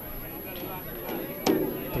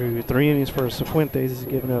 Through 3 innings for Cifuentes, he's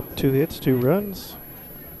given up 2 hits, 2 runs.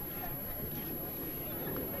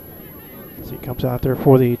 So he comes out there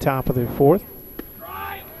for the top of the fourth.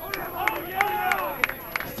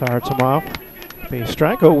 Starts him off. A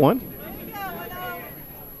strike, 0-1.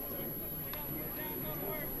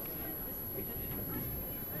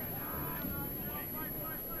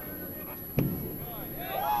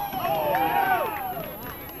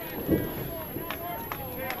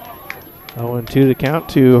 Oh, and 2 to count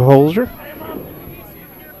to Holzer.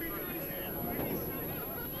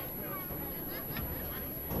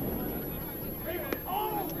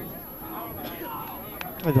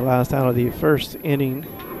 At the last out of the first inning,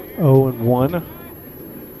 0-1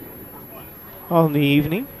 on the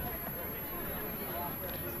evening.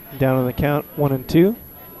 Down on the count, 1-2.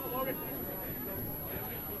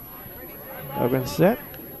 Logan set.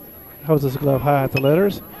 Holds his glove high at the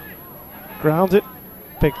letters. Grounds it.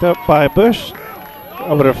 Picked up by Bush.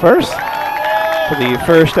 Over to first for the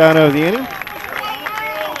first out of the inning.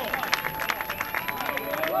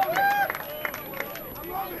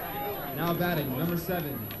 Now batting, number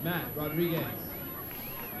 7, Matt Rodriguez.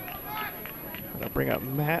 Gonna bring up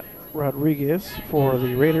Matt Rodriguez for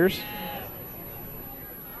the Raiders.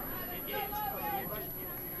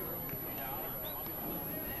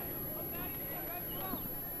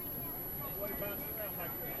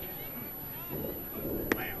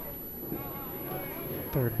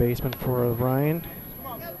 Third baseman for Ryan.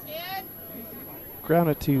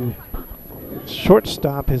 Grounded to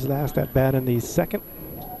shortstop, his last at bat in the second.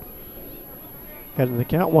 Heading the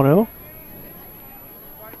count, 1-0.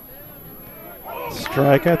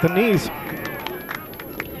 Strike at the knees.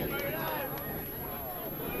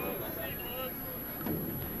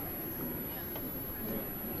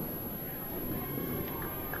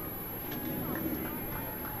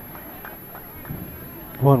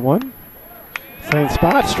 One. Same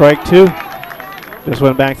spot, strike 2. Just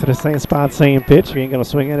went back to the same spot, same pitch. He ain't gonna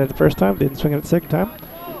swing at it the first time, didn't swing at it the second time.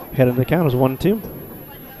 Heading the count is 1-2.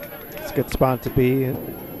 It's a good spot to be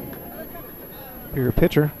in. Your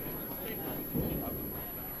pitcher.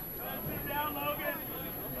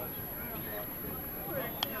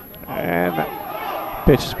 And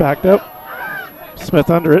pitch is backed up. Smith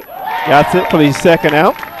under it. Got it for the second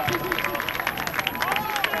out.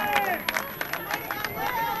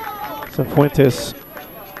 So Fuentes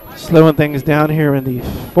slowing things down here in the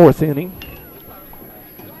fourth inning.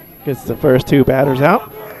 Gets the first 2 batters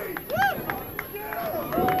out.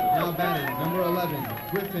 Now batting, number 11,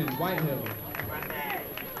 Griffin Whitehill.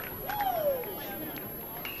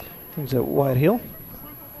 Brings up Whitehill.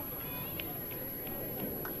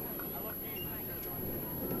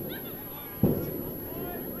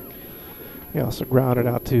 He also grounded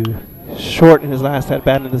out to short in his last at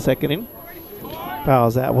bat in the second inning.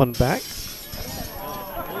 Fouls that one back.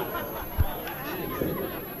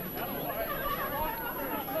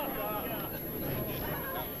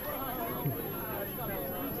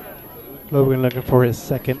 Logan looking for his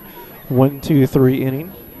second 1-2-3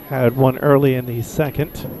 inning. Had one early in the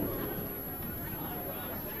second.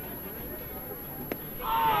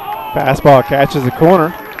 Fastball catches the corner.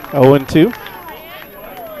 0-2.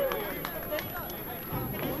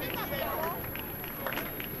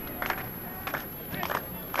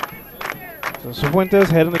 So Cifuentes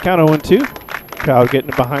heading the count 0-2. Crowd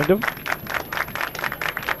getting behind him.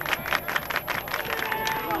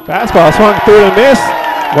 Fastball swung through and missed.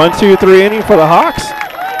 1-2-3 inning for the Hawks.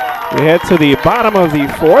 We head to the bottom of the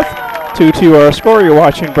fourth. 2-2 our score. You're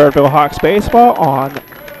watching Birdville Hawks baseball on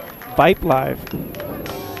Vype Live.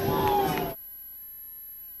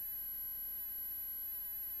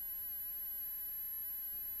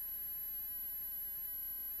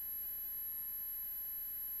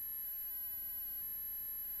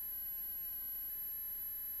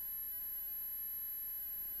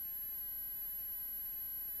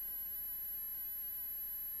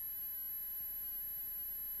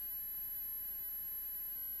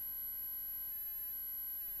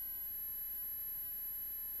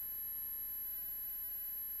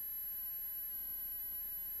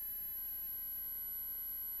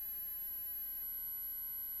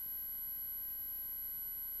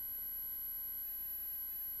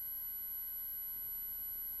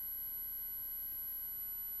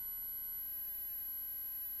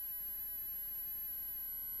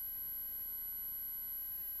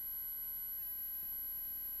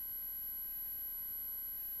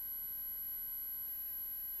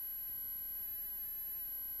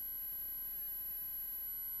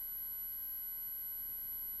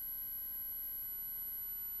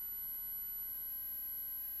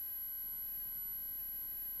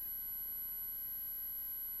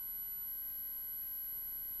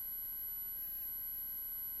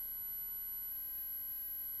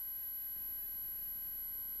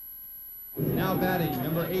 Now batting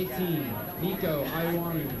number 18, Nico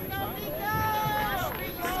Iwanu.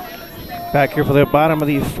 Back here for the bottom of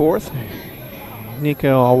the fourth,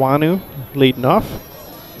 Nico Iwanu leading off.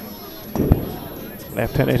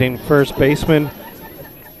 Left-handed hitting first baseman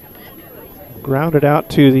grounded out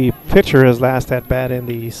to the pitcher his last at bat in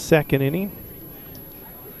the second inning.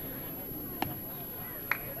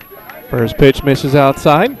 First pitch misses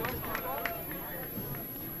outside.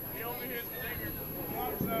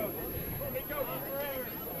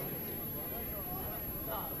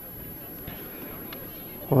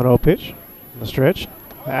 One 0 pitch on the stretch.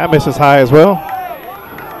 That misses high as well.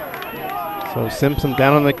 So Simpson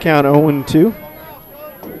down on the count 0-2.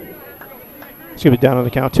 Excuse me, down on the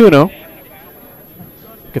count 2-0.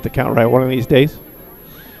 Get the count right one of these days.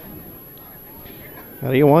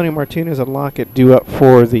 Now Ioane Martinez and Lockett due up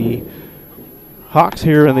for the Hawks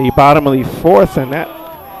here in the bottom of the fourth, and that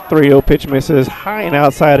 3-0 pitch misses high and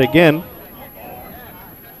outside again.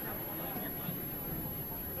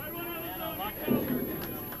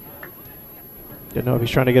 Didn't know if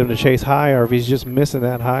he's trying to get him to chase high or if he's just missing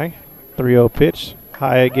that high. 3-0 pitch,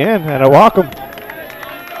 high again, and a walk him.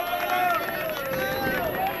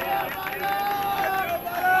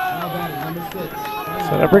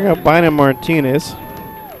 So they bring up Bynum Martinez.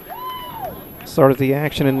 Started the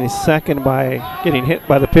action in the second by getting hit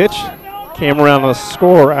by the pitch. Came around the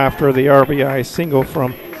score after the RBI single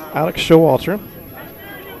from Alex Showalter.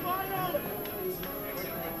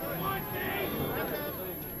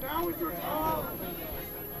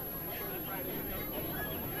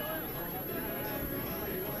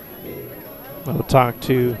 I'll talk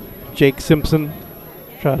to Jake Simpson,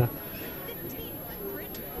 try to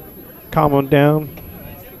calm him down.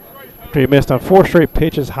 After he missed on 4 straight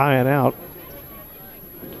pitches high and out.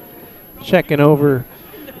 Checking over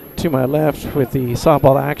to my left with the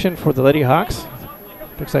softball action for the Lady Hawks.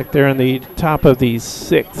 Looks like they're in the top of the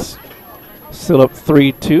 6th. Still up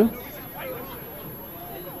 3-2.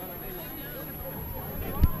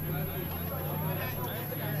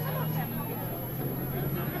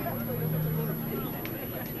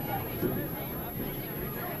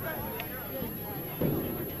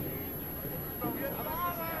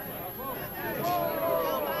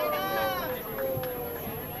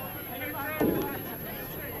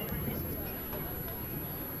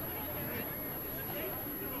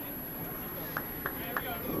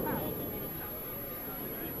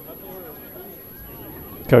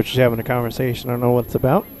 Coach is having a conversation. I don't know what it's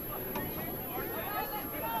about.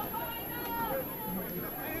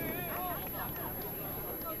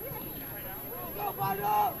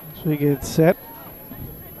 So we get set.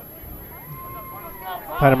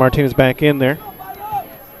 Bynum Martinez back in there.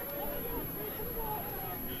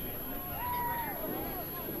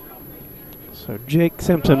 So Jake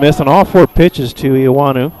Simpson missed on all 4 pitches to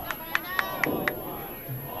Iwanu.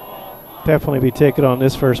 Definitely be taken on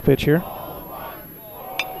this first pitch here.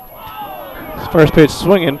 First pitch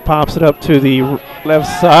swinging, pops it up to the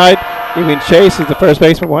left side. Even chase as the first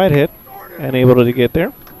baseman wide hit and able to get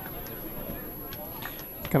there.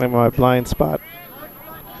 Kind of my blind spot.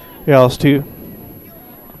 Else too.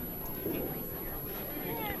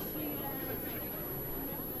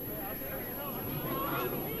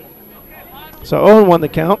 So 0-1 the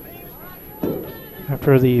count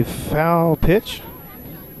after the foul pitch.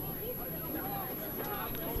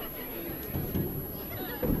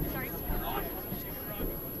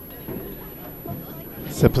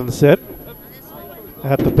 Simpson set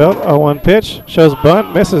at the belt. 0-1 pitch. Shows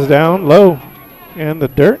bunt. Misses down low in the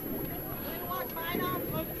dirt.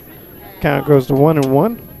 Count goes to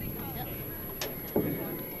 1-1.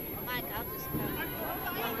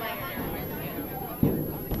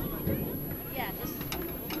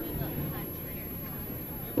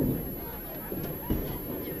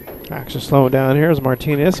 Action slowing down here as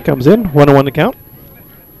Martinez comes in. 1-1 to count.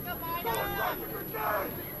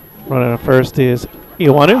 Running at first is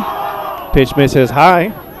Iwanu. Pitch misses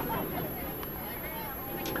high.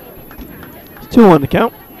 2-1 to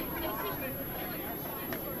count.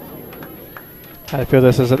 I feel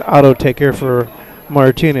this is an auto take here for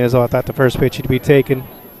Martinez. I thought the first pitch he'd be taken.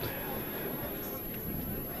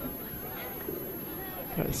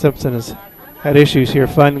 Simpson has had issues here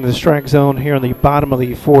finding the strike zone here in the bottom of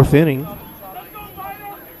the 4th inning.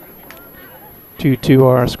 2-2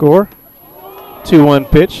 our score. 2-1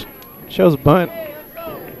 pitch. Shows bunt.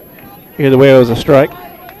 Either way, it was a strike.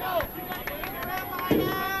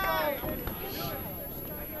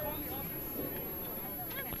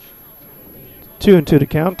 Two and 2 to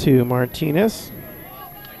count to Martinez.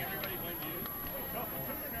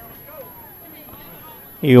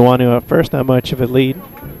 Iwanu up first, not much of a lead.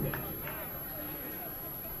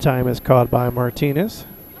 Time is called by Martinez.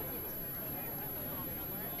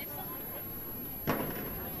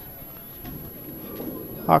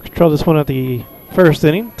 Hawks trailed this one at the first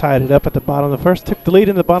inning, tied it up at the bottom of the first, took the lead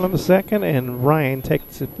in the bottom of the second, and Ryan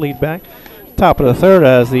takes the lead back. Top of the third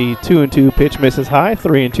as the 2-2 pitch misses high,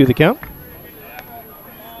 3-2 the count.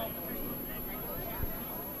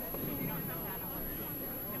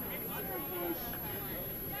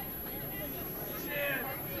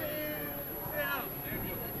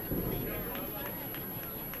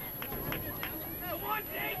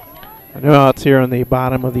 No outs here on the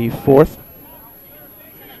bottom of the fourth.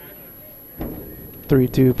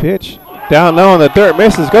 3-2 pitch. Down low on the dirt,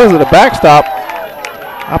 misses, goes to the backstop.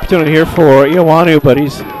 Opportunity here for Ioanu, but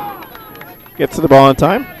he's gets to the ball in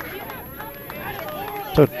time.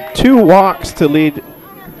 So 2 walks to lead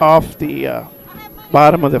off the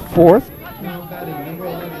bottom of the fourth.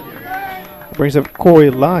 Brings up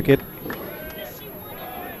Corey Lockett.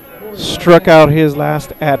 Struck out his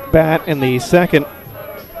last at-bat in the second.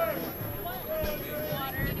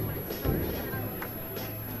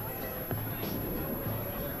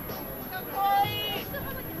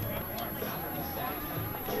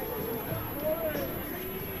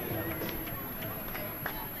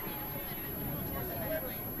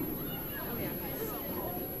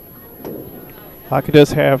 Lockett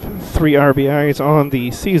does have 3 RBIs on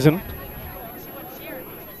the season.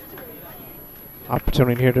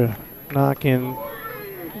 Opportunity here to knock in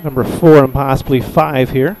number 4 and possibly 5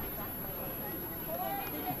 here.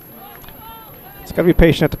 It's got to be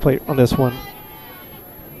patient at the plate on this one.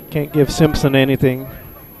 Can't give Simpson anything.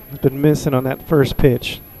 He's been missing on that first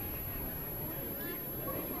pitch.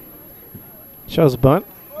 Shows bunt.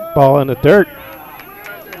 Ball in the dirt.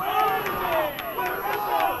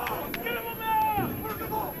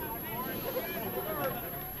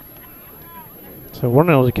 So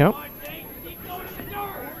 1-0 to count.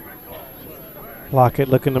 Lockett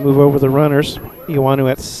looking to move over the runners. Ioanu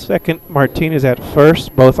at second, Martinez at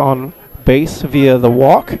first, both on base via the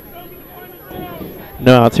walk.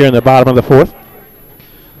 No outs here in the bottom of the fourth.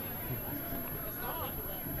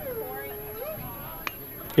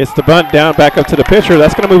 Gets the bunt down, back up to the pitcher.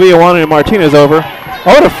 That's going to move Ioanu and Martinez over.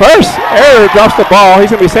 Oh, to first. Error, drops the ball.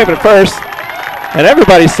 He's going to be safe at first. And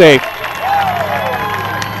everybody's safe.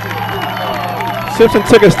 Simpson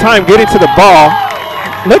took his time getting to the ball,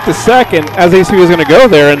 looked a second as he was going to go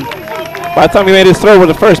there, and by the time he made his throw over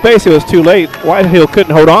the first base, it was too late. Whitehill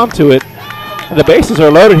couldn't hold on to it. And the bases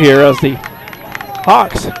are loaded here as the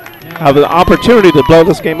Hawks have an opportunity to blow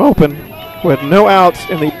this game open with no outs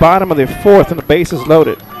in the bottom of the fourth and the bases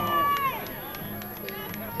loaded.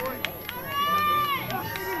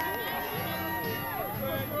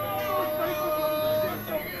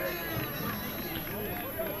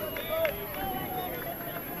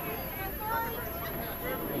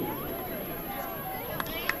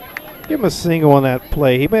 Give him a single on that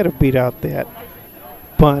play. He might have beat out that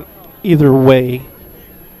bunt either way.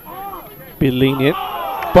 Be lenient.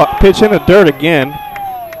 But pitch in the dirt again.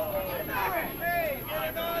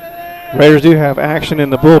 Raiders do have action in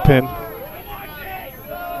the bullpen.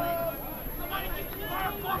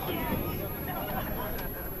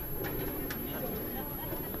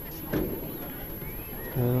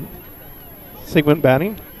 Sigmund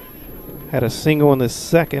batting. Had a single in the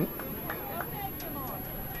second.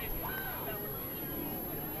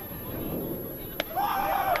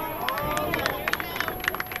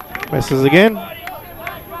 Misses again.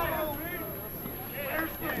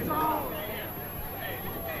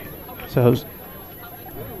 So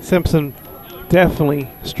Simpson definitely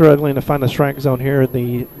struggling to find the strike zone here at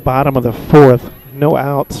the bottom of the fourth. No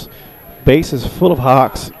outs. Bases full of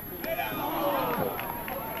Hawks.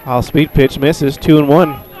 All speed pitch misses.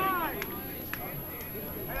 2-1.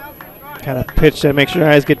 Kind of pitch that makes your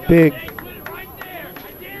eyes get big.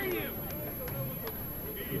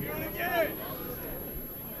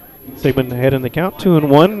 Sigmund ahead in the count,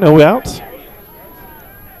 2-1, no outs.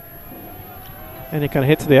 And he kind of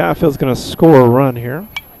hits the outfield, is going to score a run here.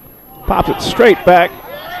 Pops it straight back.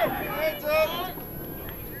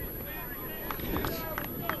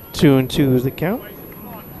 2-2 is the count.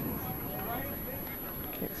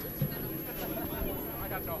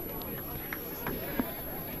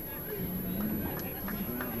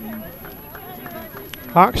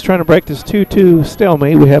 Hawks trying to break this 2-2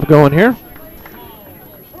 stalemate we have going here.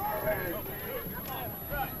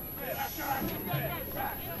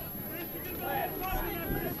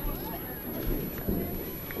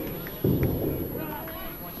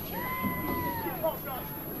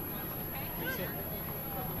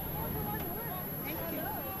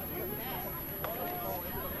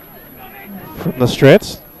 From the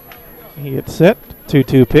stretch, he gets set,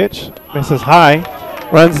 2-2 pitch. Misses high.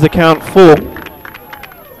 Runs the count full.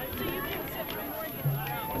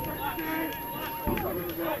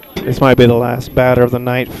 This might be the last batter of the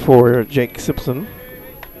night for Jake Simpson.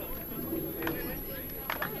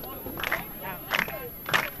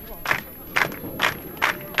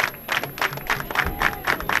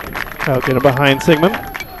 Out getting behind Sigmund.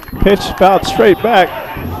 Pitch fouled straight back.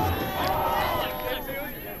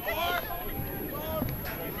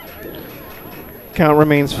 Count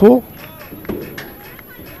remains full.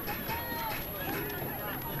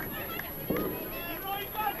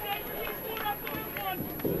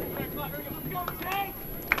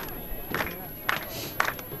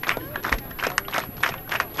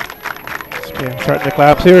 Starting to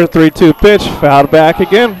collapse here. 3-2 pitch. Fouled back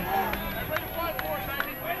again.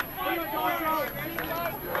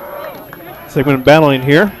 Sigmund battling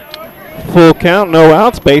here. Full count, no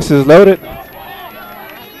outs, bases loaded.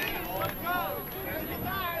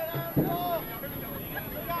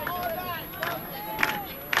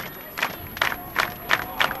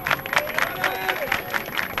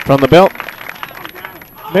 From the belt.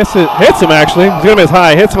 Misses, hits him actually. He's going to miss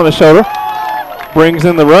high, hits him on the shoulder. Brings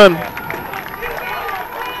in the run.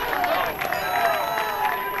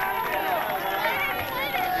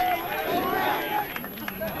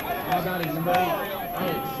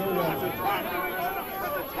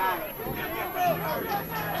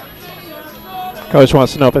 Coach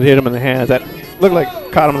wants to know if it hit him in the hands. That looked like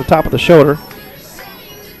caught him on the top of the shoulder.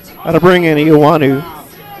 That'll bring in Iwanu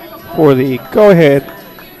for the go-ahead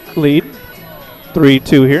lead.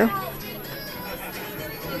 3-2 here.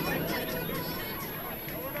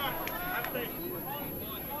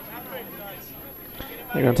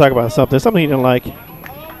 They're going to talk about something he didn't like.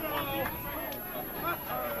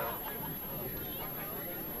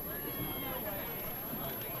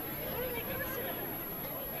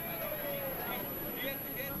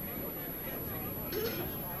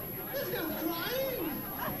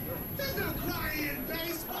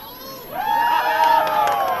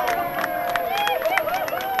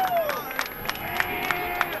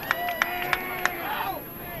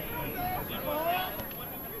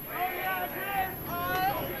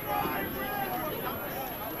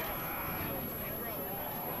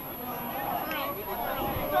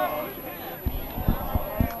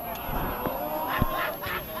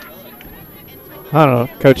 I don't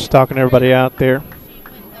know. Coach is talking to everybody out there.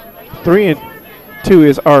 3-2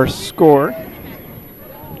 is our score.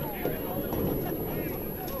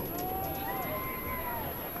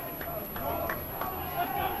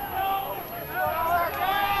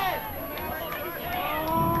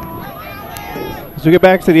 As we get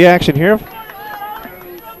back to the action here.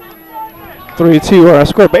 3-2 our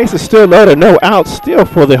score. Base is still loaded. No outs still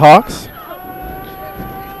for the Hawks.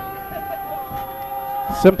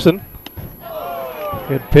 Simpson.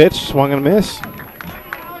 Good pitch, swung and miss.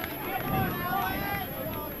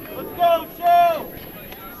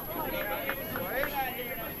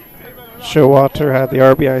 Showalter had the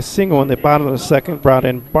RBI single in the bottom of the second, brought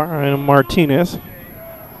in Martinez.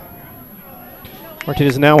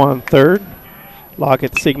 Martinez now on third.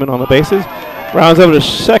 Lockett, Sigmund on the bases. Rounds over to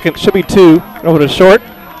second, should be two. Over to short,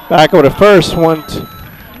 back over to first,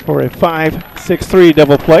 for a 5-6-3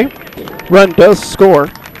 double play. Run does score.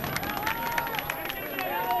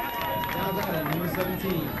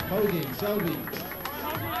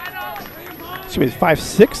 Should be a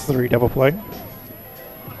 5-6-3 double play.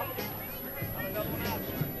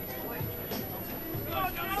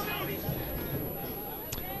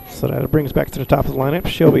 So that brings back to the top of the lineup.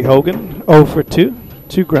 Shelby Hogan, 0 for 2.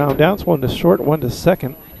 2 ground outs, 1 to short, 1 to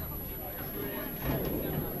second.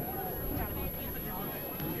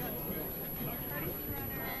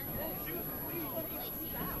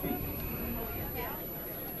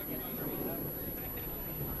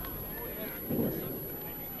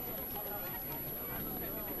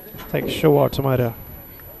 I think Showalter might have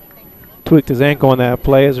tweaked his ankle on that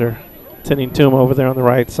play as they're tending to him over there on the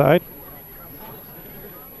right side.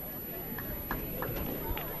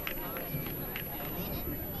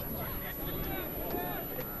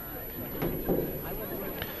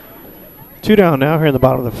 Two down now here in the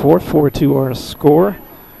bottom of the fourth. 4-2 our score.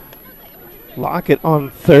 Lockett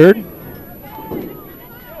on third.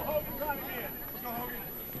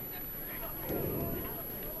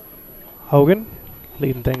 Hogan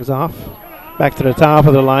leading things off. Back to the top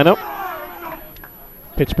of the lineup.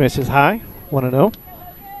 Pitch misses high. 1-0.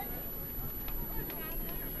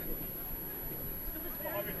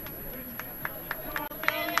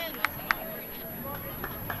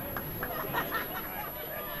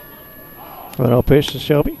 Little pitch to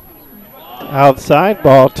Shelby. Outside,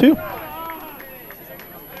 ball 2.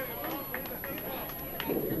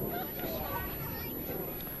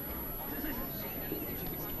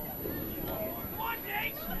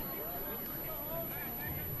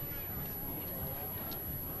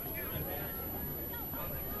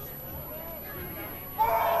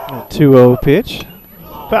 2-0 pitch.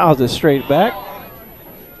 Fouls it straight back.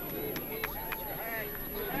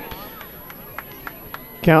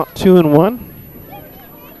 Count 2-1.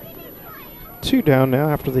 2 down now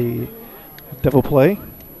after the double play.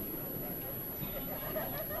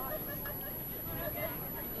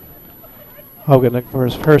 Hogan looking for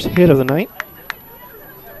his first hit of the night.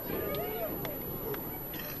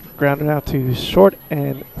 Grounded out to short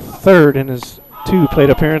and third in his 2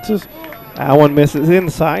 plate appearances. That one misses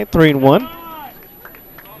inside, 3-1.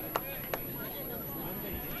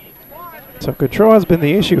 So control has been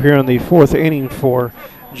the issue here in the 4th inning for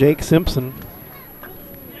Jake Simpson.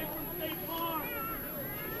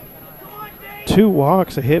 2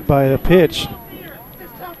 walks, a hit by a pitch.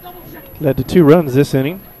 Led to 2 runs this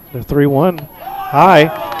inning. The 3-1 high,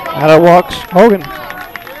 out of walks Hogan.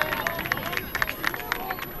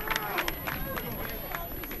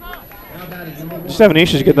 Just having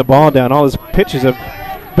issues getting the ball down. All his pitches have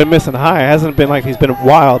been missing high. It hasn't been like he's been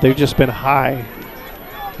wild. They've just been high.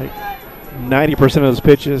 Like 90% of his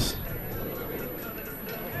pitches.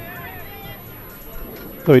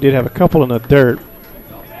 Though he did have a couple in the dirt.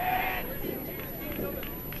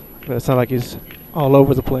 But it's not like he's all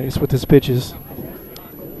over the place with his pitches.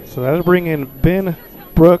 So that'll bring in Ben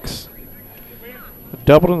Brooks.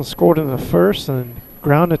 Doubled and scored in the first and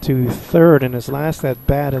grounded to third in his last at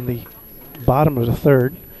bat in the bottom of the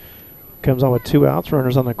third. Comes on with 2 outs,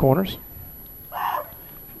 runners on the corners.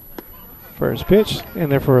 First pitch in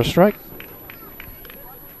there for a strike.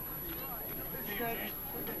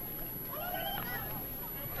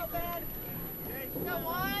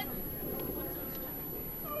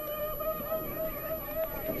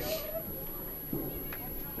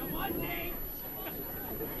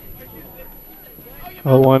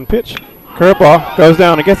 Oh, 1 pitch. Curveball goes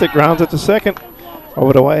down and gets it, grounds it to second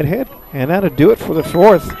over to Whitehead. And that'll do it for the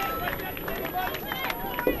 4th.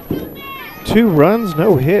 2 runs,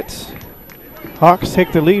 no hits. Hawks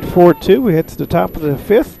take the lead 4-2. We head to the top of the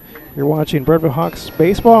 5th. You're watching Birdville Hawks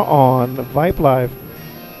baseball on Vype Live.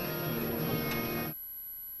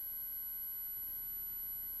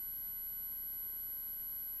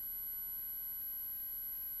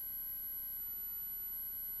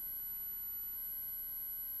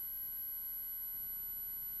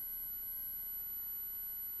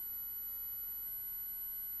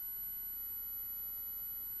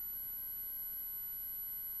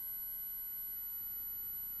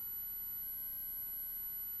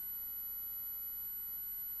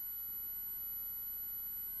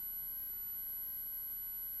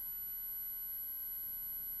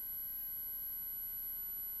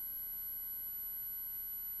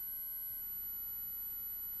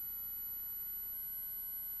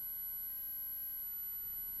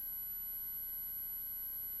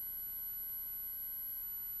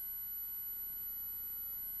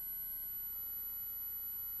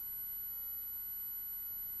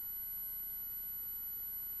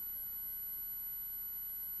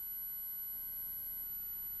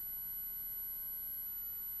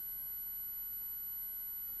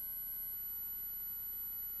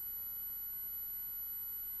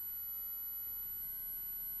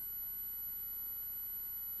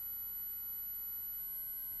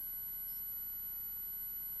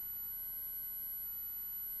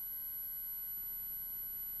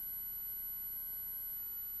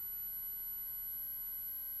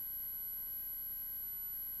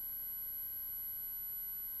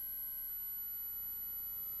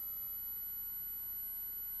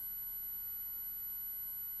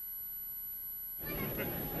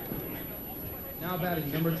 Now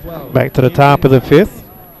batting number 12. Back to the top of the 5th.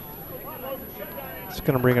 It's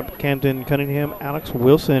going to bring up Camden Cunningham, Alex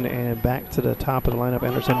Wilson, and back to the top of the lineup,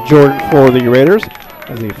 Anderson Jordan for the Raiders.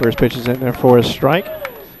 As the first pitch is in there for a strike.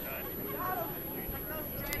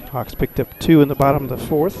 Hawks picked up 2 in the bottom of the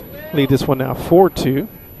 4th. Lead this one now 4-2.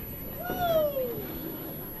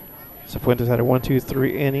 Cifuentes had a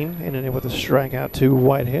 1-2-3 inning, ending it with a strikeout to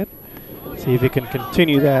Whitehead. See if he can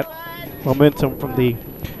continue that momentum from the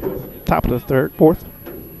top of the 4th.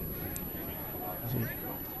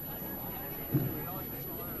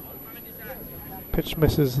 Pitch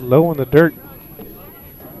misses low in the dirt.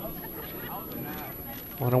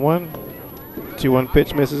 1-1. 2-1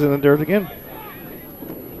 pitch misses in the dirt again.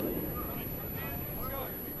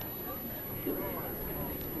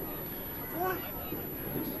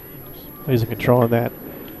 Losing control on that.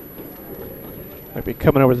 Might be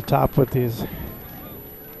coming over the top with his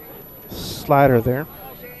slider there.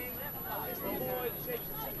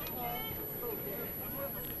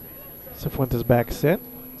 Cifuentes back set.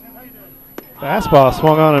 Fastball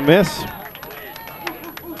swung on and miss.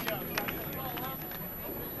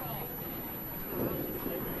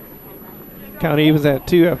 Count evens at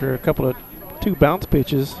 2 after a couple of 2 bounce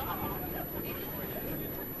pitches.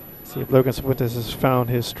 See if Logan Fuentes has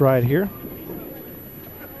found his stride here.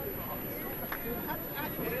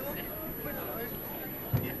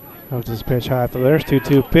 Comes this pitch high after there's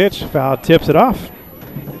 2-2 pitch. Foul tips it off.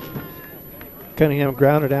 Cunningham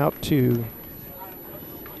grounded out to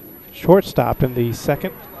shortstop in the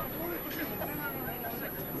second.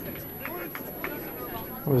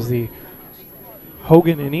 It was the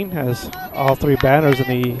Hogan inning as all 3 batters in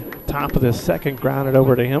the top of the second grounded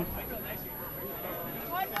over to him.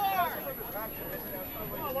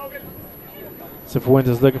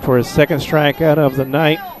 Cifuentes looking for his second strikeout of the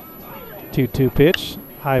night. 2-2 pitch.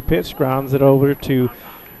 High pitch, grounds it over to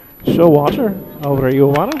Showalter, over to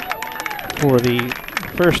Iwana for the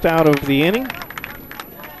first out of the inning.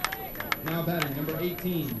 Now batting number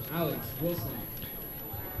 18, Alex Wilson.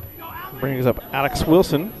 Brings up Alex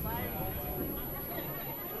Wilson.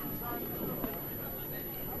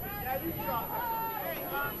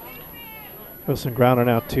 Wilson grounded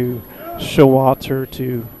out to Showalter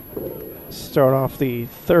to start off the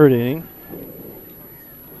third inning.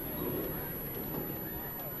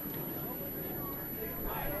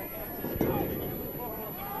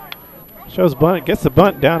 Shows bunt, gets the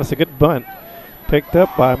bunt down. It's a good bunt. Picked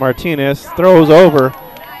up by Martinez. Throws over.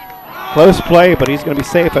 Close play, but he's going to be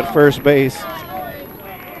safe at first base.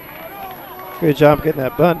 Good job getting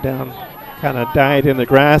that bunt down. Kind of died in the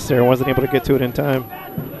grass there. Wasn't able to get to it in time.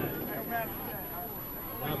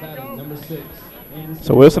 Now batting number 6.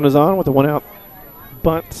 So Wilson is on with a 1-out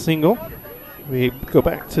bunt single. We go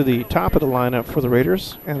back to the top of the lineup for the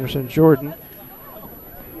Raiders. Anderson Jordan.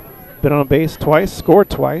 Been on base twice, scored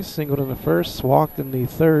twice, singled in the first, walked in the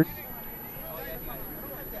third.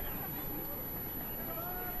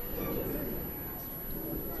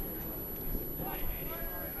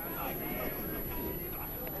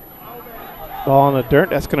 Ball in the dirt,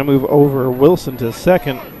 that's going to move over Wilson to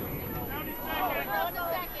second.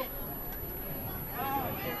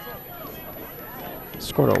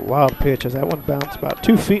 Scored a wild pitch as that one bounced about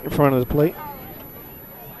 2 feet in front of the plate.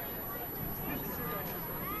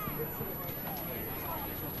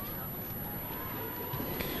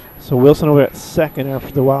 So Wilson over at second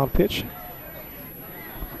after the wild pitch.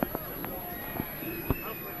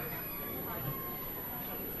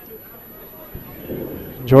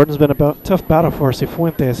 Jordan's been a tough battle for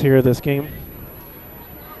Cifuentes here this game.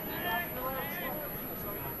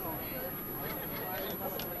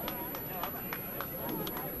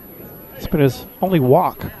 It's been his only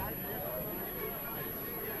walk.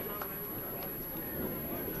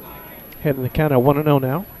 Heading the count at 1-0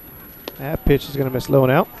 now. That pitch is going to miss low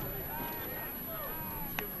and out.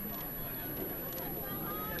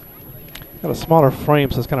 Got a smaller frame,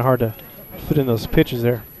 so it's kind of hard to fit in those pitches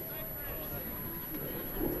there.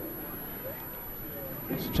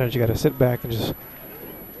 Sometimes you got to sit back and just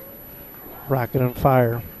rock it on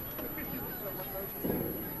fire.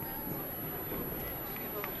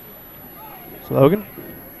 So Logan,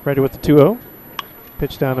 ready with the 2-0.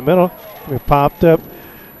 Pitch down the middle. We popped up.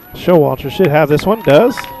 Showalter should have this one.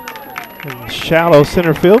 Does. In shallow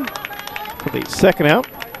center field for the second out.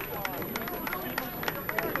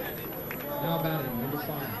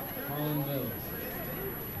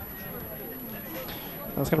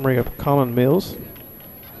 That's going to bring up Colin Mills,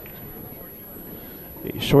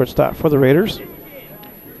 the shortstop for the Raiders.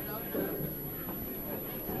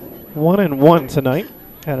 1-1 tonight.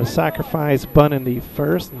 Had a sacrifice bunt in the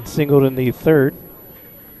first and singled in the third.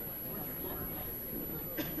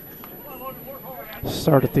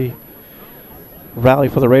 Started the rally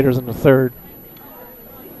for the Raiders in the third.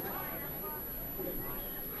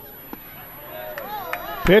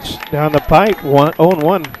 Pitch down the pipe,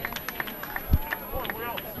 0-1.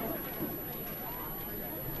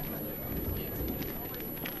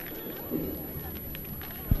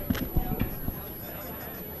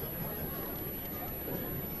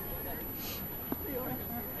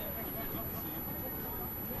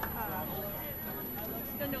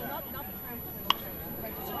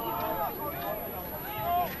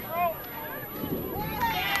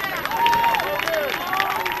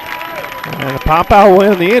 And a pop-out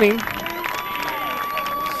win in the inning.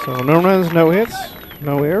 So no runs, no hits,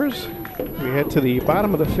 no errors. We head to the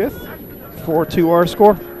bottom of the fifth. 4-2 our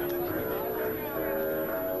score.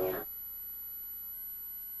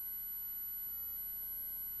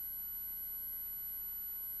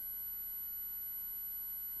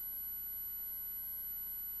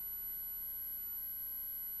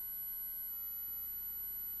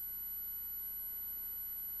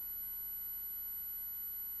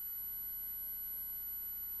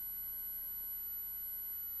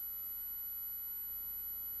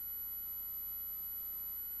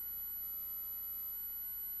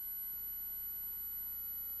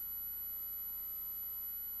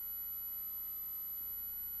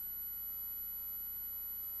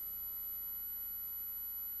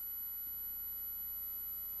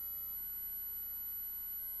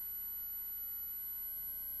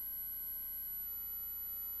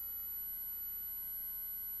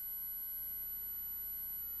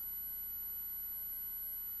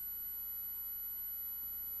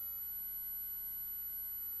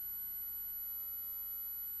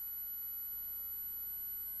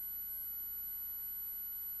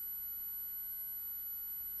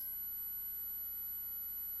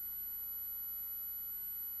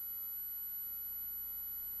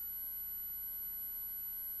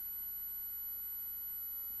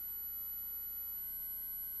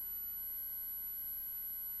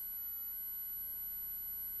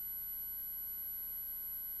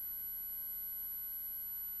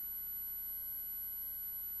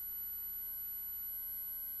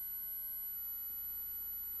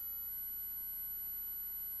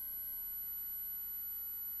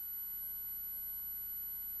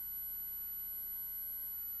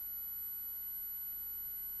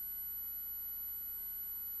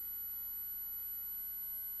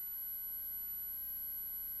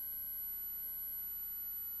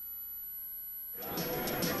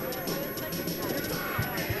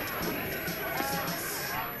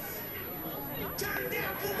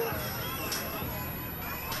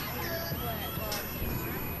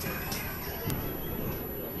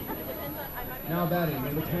 Now batting,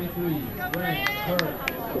 number 23, Grant Hurd.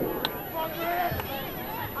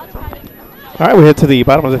 All right, we head to the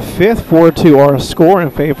bottom of the fifth. 4-2 our score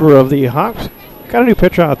in favor of the Hawks. Got a new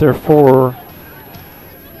pitcher out there for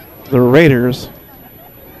the Raiders.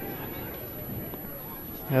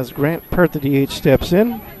 As Grant Pert, the DH, steps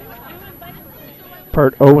in.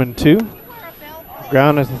 Pert 0-2.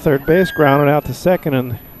 Ground at the third base, grounded out to second,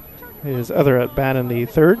 and his other at bat in the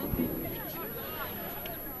third.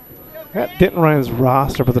 Got Denton Ryan's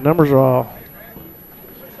roster, but the numbers are all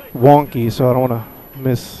wonky, so I don't want to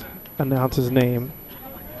misannounce his name.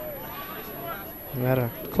 I had to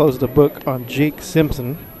close the book on Jake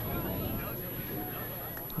Simpson.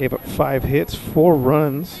 Gave up 5 hits, 4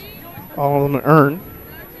 runs, all of them earned.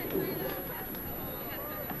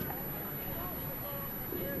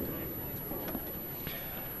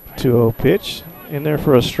 Two-0 pitch in there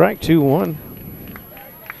for a strike. 2-1.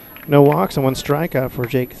 No walks and 1 strikeout for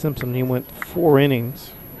Jake Simpson. He went 4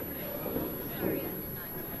 innings.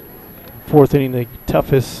 4th inning, the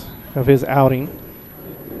toughest of his outing.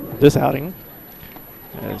 This outing,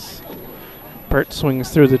 as Pert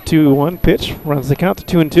swings through the 2-1 pitch, runs the count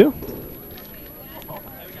to 2-2.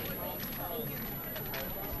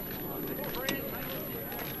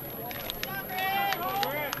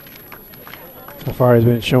 So far, he's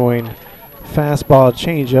been showing fastball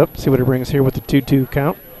changeup. See what it brings here with the 2-2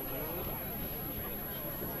 count.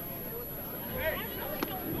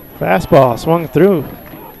 Fastball swung through.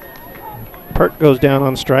 Pert goes down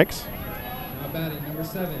on strikes. Now batting, number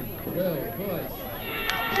 7, Will Bush.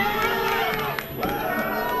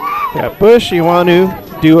 Got Bush,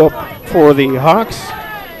 Iwanu due up for the Hawks.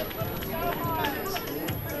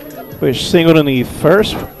 Bush singled in the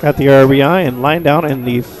first, got the RBI, and lined down in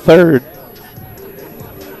the third.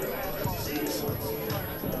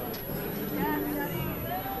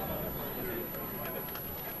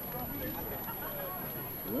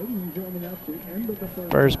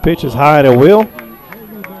 First pitch is high to Will.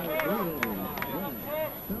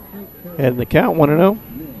 And the count 1-0.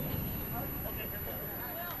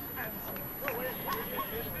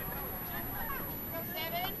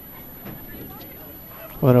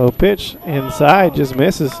 1-0 pitch inside, just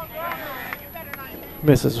misses.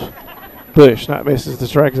 Misses Bush, not misses the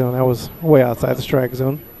strike zone. That was way outside the strike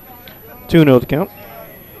zone. 2-0 the count.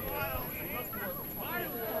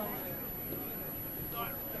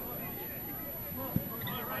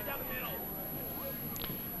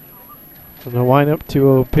 From the windup,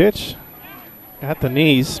 2-0 pitch at the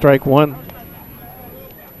knees, strike 1.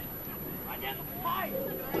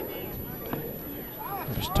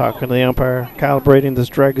 Just talking to the umpire, calibrating the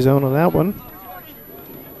strike zone on that one.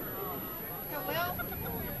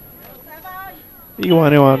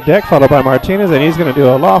 Iwanu on deck, followed by Martinez, and he's going to do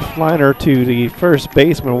a loft liner to the first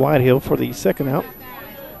baseman, Whitehill, for the second out.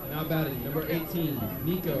 Now batting, number 18,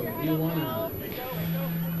 Nico Iwanu.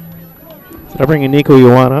 So they're bringing Nico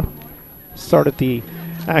Iwanu. Started the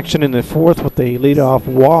action in the fourth with a leadoff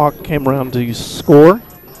walk, came around to score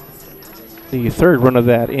the third run of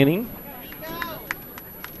that inning.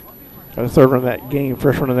 Or the third run of that game,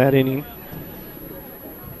 first run of that inning.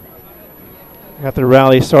 Got the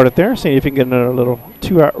rally started there. See if you can get another little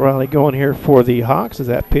 2-out rally going here for the Hawks as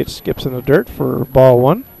that pitch skips in the dirt for ball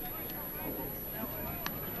 1.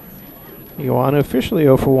 Iwanu officially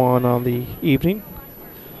 0 for 1 on the evening.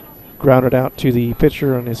 Grounded out to the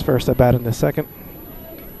pitcher on his first at bat in the second.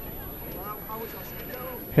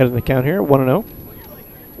 Head in the count here, 1-0.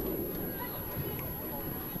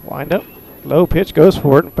 Wind up, low pitch, goes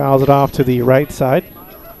for it and fouls it off to the right side.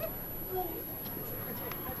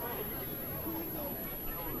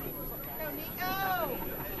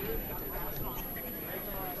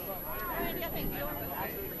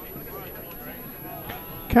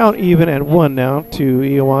 Count even at 1 now to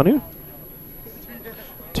Iwanu.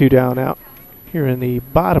 2 down out here in the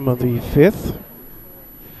bottom of the fifth.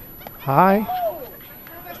 High.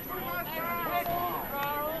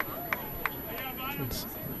 It's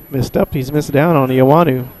missed up. He's missed down on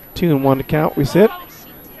Iwanu. 2-1 to count. We sit.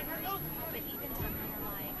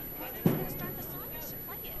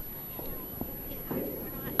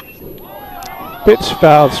 Pitch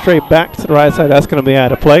fouled straight back to the right side. That's going to be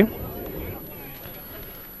out of play.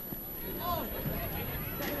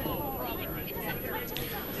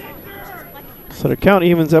 So the count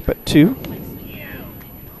evens up at 2.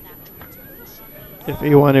 If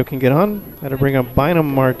Iwanu can get on, that'll bring up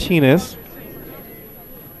Bynum Martinez.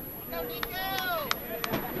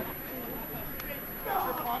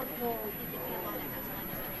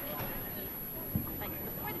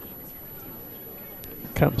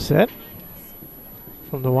 Comes set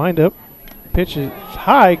from the windup. Pitch is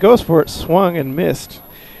high, goes for it, swung and missed.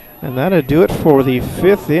 And that'll do it for the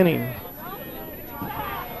 5th inning.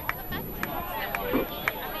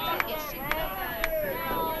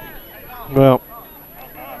 Well,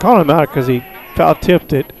 calling him out because he foul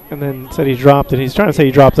tipped it and then said he dropped it. He's trying to say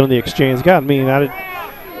he dropped it on the exchange. Got me, and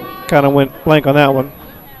I kind of went blank on that one.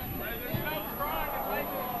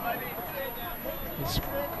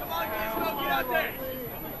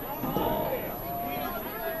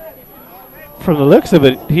 From the looks of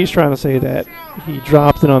it, he's trying to say that he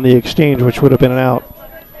dropped it on the exchange, which would have been an out.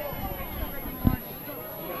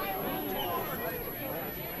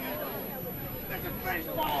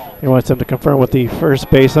 He wants them to confirm with the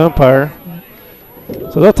first base umpire.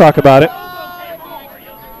 So they'll talk about it.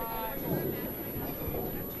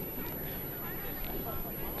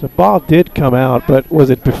 The ball did come out, but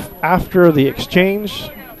was it after the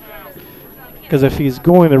exchange? Because if he's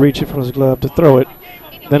going to reach it from his glove to throw it,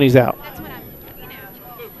 then he's out.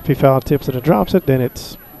 If he foul tips it and drops it, then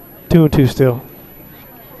it's 2-2 still.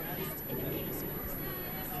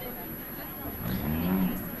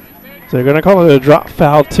 So they're going to call it a drop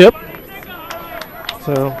foul tip.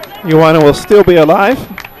 So Ioana will still be alive.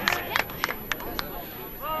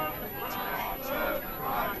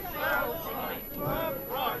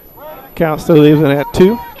 Count still leaves it at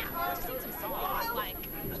 2.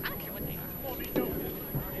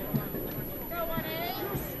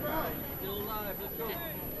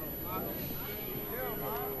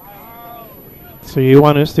 So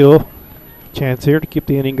Ioana still chance here to keep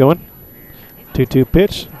the inning going. 2-2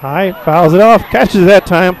 pitch, high, fouls it off, catches that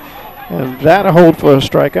time, and that a hold for a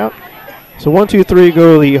strikeout. So 1-2-3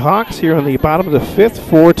 go the Hawks here on the bottom of the 5th,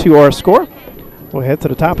 4-2 our score. We'll head to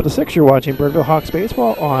the top of the 6th. You're watching Birdville Hawks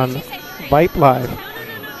baseball on Vype Live.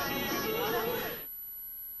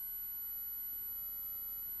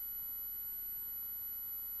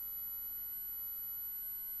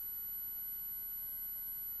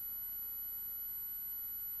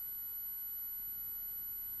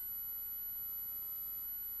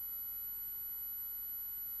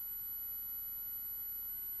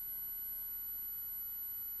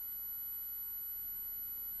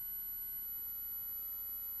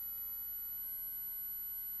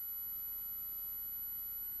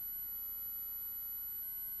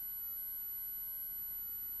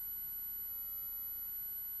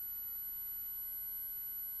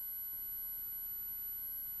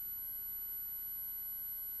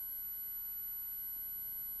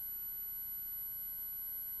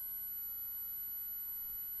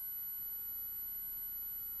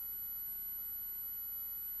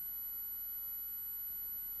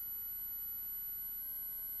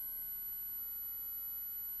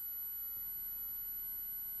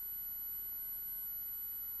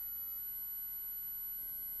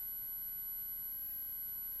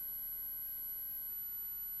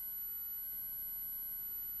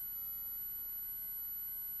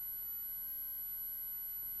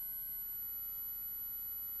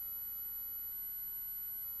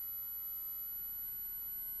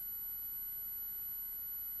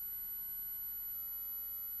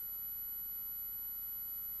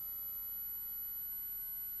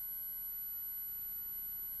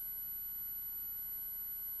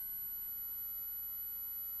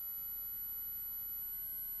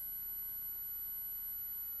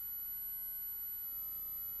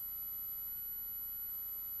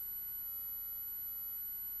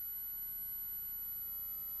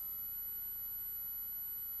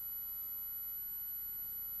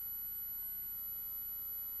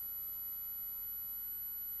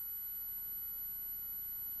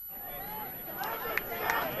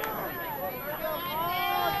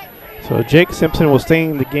 So Jake Simpson will stay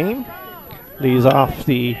in the game. Leads off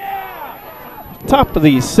the top of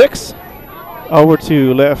the 6th. Over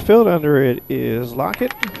to left field. Under it is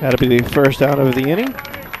Lockett. That'll be the first out of the inning.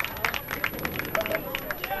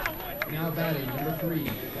 Now batting number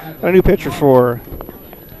 3. Got a new pitcher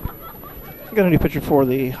for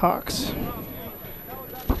the Hawks.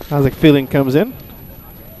 Isaac Feeling comes in.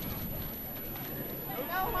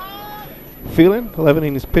 Feeling, 11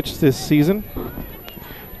 innings pitched this season.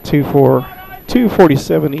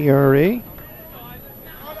 2.47 ERA.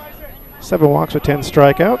 7 walks with 10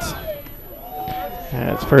 strikeouts.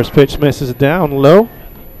 As first pitch misses down low.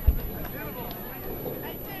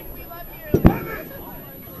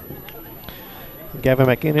 Gavin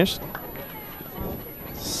McInnes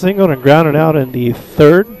singled and grounded out in the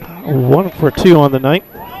 3rd. 1 for 2 on the night.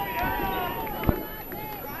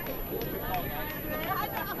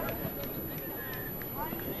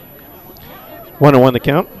 One the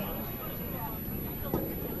count.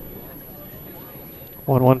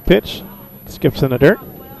 1-1 pitch. Skips in the dirt.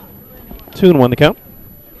 2-1 to count.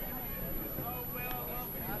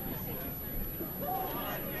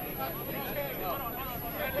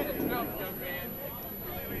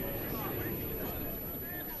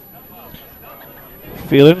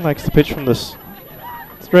 Phelan likes to pitch from this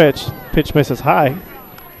stretch. Pitch misses high.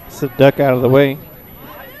 It's a duck out of the way.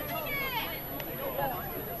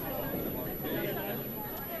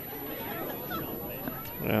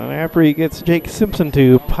 And after he gets Jake Simpson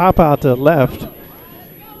to pop out to left,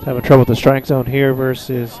 he's having trouble with the strike zone here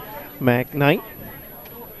versus McKnight.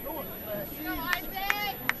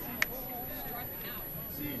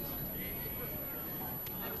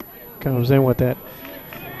 Comes in with that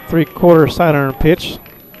 3/4 sidearm pitch.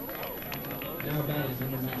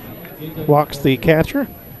 Walks the catcher.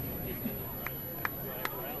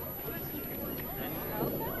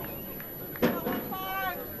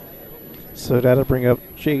 So that'll bring up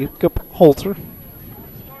Jacob Holzer.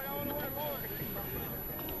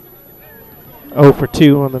 0 for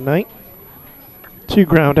 2 on the night. 2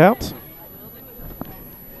 ground outs.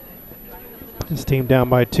 His team down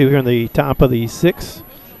by 2 here in the top of the 6th.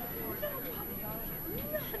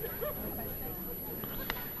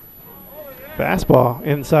 Fastball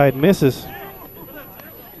inside misses.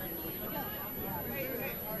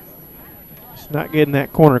 He's not getting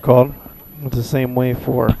that corner called. It's the same way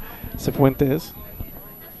for Cifuentes.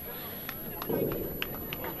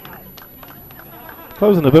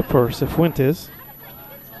 Closing a bit for Cifuentes.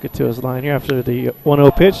 Get to his line here after the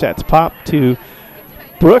 1-0 pitch. That's popped to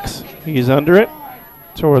Brooks. He's under it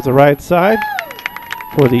towards the right side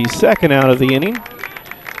for the second out of the inning.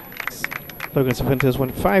 Logan Cifuentes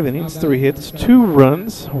went 5 innings, 3 hits, 2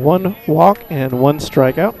 runs, 1 walk, and 1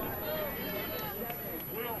 strikeout.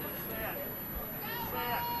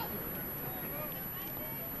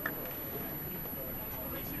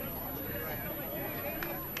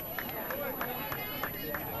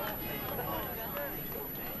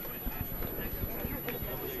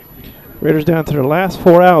 Raiders down to their last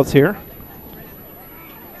 4 outs here.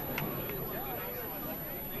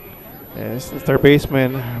 As the third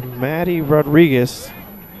baseman, Matty Rodriguez,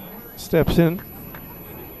 steps in.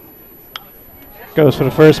 Goes for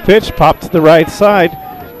the first pitch, popped to the right side.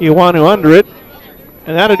 Iwanu under it.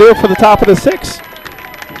 And that'll do it for the top of the 6th.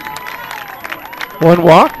 1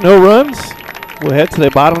 walk, no runs. We'll head to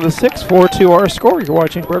the bottom of the 6th, 4-2 our score. You're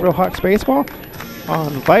watching Birdville Hawks Baseball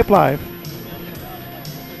on Vype Live.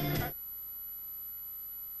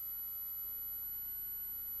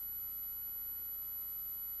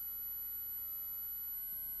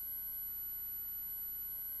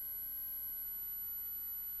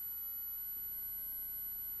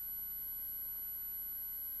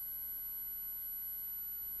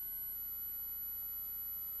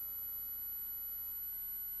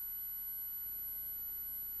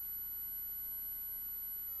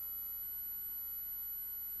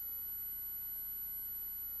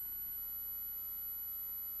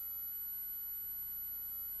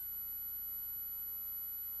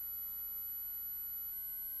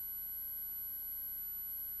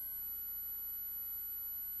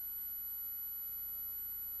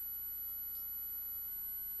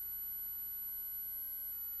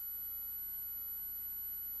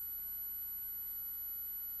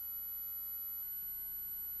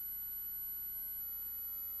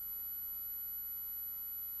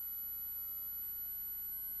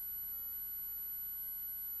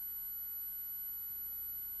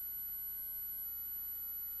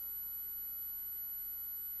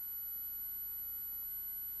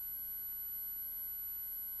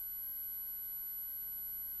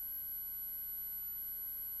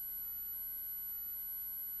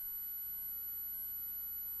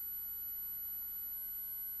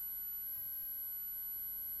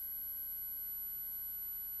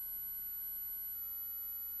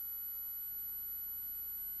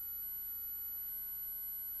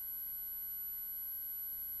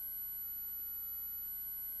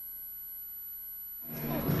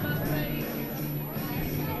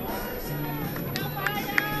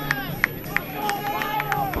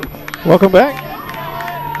 Welcome back.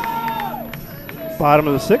 Bottom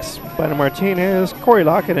of the 6th, Biden Martinez, Corey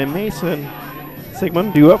Lockett, and Mason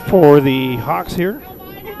Sigmund due up for the Hawks here.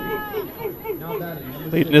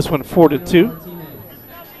 Leading this one 4-2.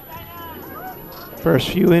 First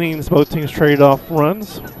few innings, both teams traded off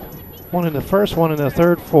runs. 1 in the first, 1 in the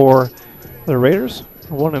third for the Raiders.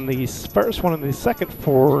 1 in the first, 1 in the second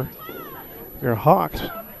for your Hawks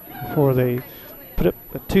before they put up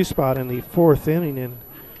a 2 spot in the 4th inning and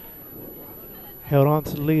held on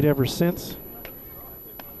to the lead ever since.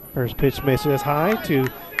 First pitch misses high to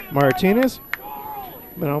Martinez.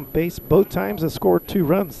 Been on base both times and scored 2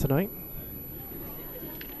 runs tonight.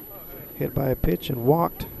 Hit by a pitch and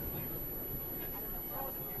walked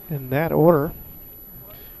in that order.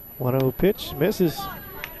 1-0 pitch, misses.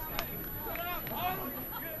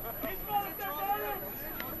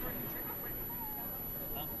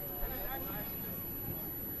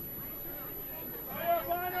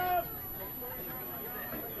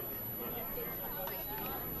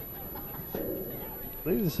 I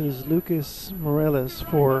believe this is Lucas Morales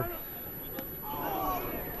for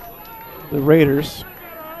the Raiders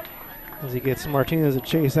as he gets Martinez to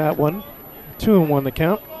chase that one. 2-1 the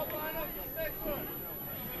count.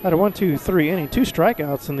 Out of 1, 2, 3 inning, 2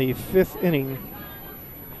 strikeouts in the 5th inning.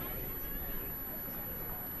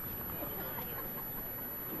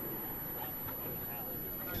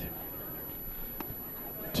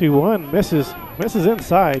 Misses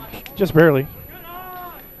inside, just barely.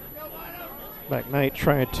 McKnight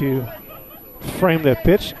trying to frame that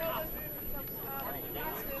pitch.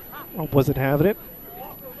 Wasn't having it.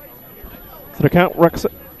 So the count works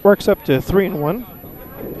up to 3-1.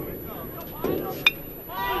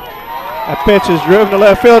 That pitch is driven to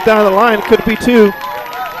left field down the line. Could be 2.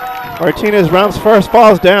 Martinez rounds first,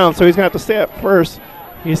 falls down, so he's going to have to stay up first.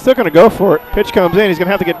 He's still going to go for it. Pitch comes in. He's going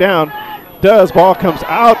to have to get down. Does. Ball comes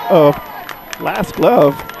out of last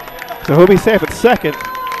glove. So he'll be safe at second.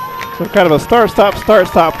 So kind of a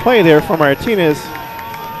start-stop play there for Martinez.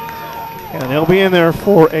 And they'll be in there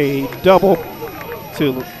for a double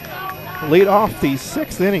to lead off the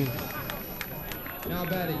 6th inning. Now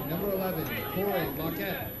batting, number 11, Corey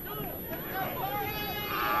Lockett.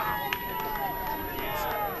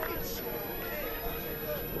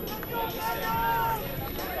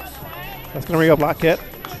 That's going to bring up Lockett.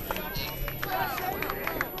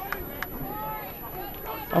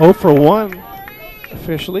 0 for 1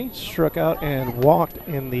 officially. Struck out and walked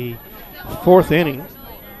in the 4th inning.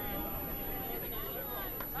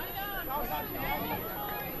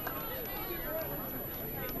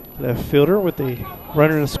 Left fielder with the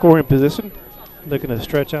runner in scoring position, looking to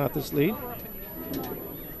stretch out this lead.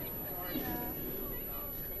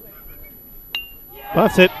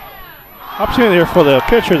 That's it. Opportunity there for the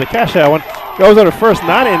pitcher to catch that one. Goes under first,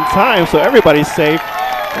 not in time, so everybody's safe.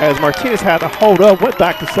 As Martinez had to hold up, went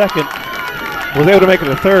back to second, was able to make it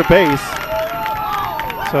to third base.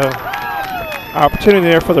 So, opportunity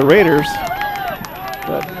there for the Raiders,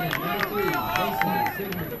 but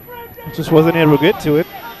just wasn't able to get to it.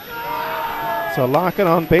 So Lockett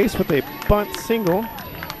on base with a bunt single.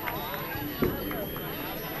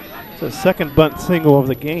 It's a second bunt single of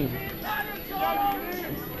the game.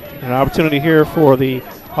 An opportunity here for the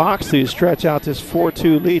Hawks to stretch out this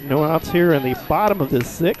 4-2 lead. No outs here in the bottom of the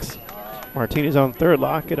 6th. Martinez on third,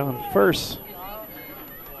 Lockett on first.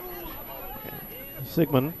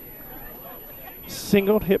 Sigmund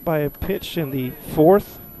singled, hit by a pitch in the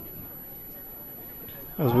 4th.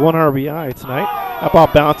 That was 1 RBI tonight. That ball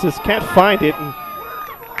bounces, can't find it, and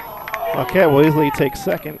Lockett will easily take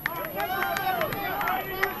second.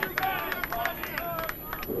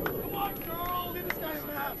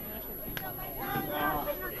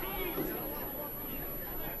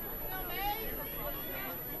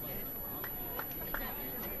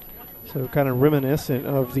 So kind of reminiscent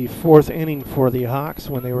of the 4th inning for the Hawks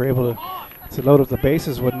when they were able to load up the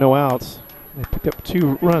bases with no outs. They picked up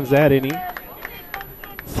 2 runs that inning.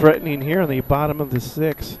 Threatening here in the bottom of the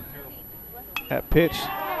 6th. That pitch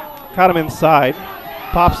caught him inside.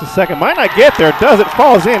 Pops to second. Might not get there. Does it.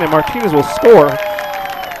 Falls in, and Martinez will score.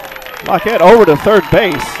 Lockett over to third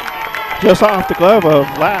base. Just off the glove of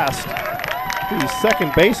last. The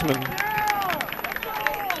second baseman.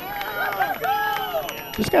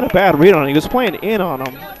 Just got a bad read on it. He was playing in on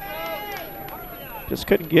him. Just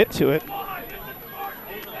couldn't get to it.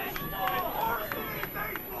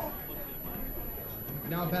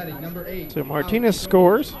 Now batting, number 8. So Martinez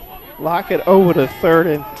scores. Lockett over to third,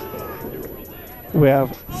 and we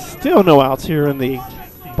have still no outs here in the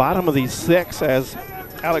bottom of the 6th as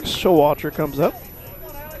Alex Showalter comes up.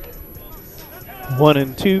 1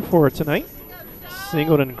 and 2 for tonight.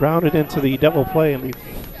 Singled and grounded into the double play in the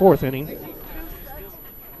 4th inning.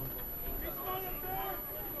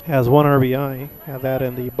 Has 1 RBI. Had that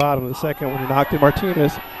in the bottom of the 2nd when he knocked it.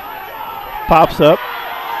 Martinez pops up.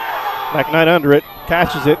 McKnight under it.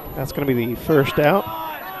 Catches it. That's going to be the first out.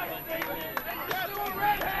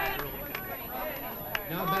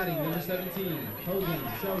 Now batting, number 17, Hogan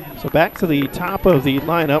Shelby. So back to the top of the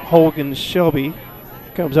lineup. Hogan Shelby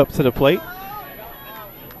comes up to the plate.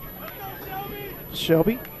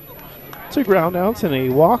 Shelby, 2 ground outs and a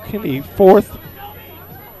walk in the 4th.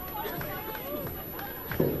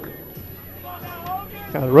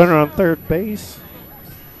 Got a runner on third base.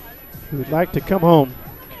 who would like to come home.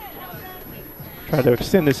 Try to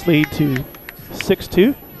extend this lead to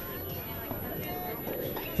 6-2.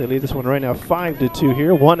 They lead this one right now 5-2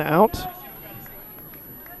 here. 1 out.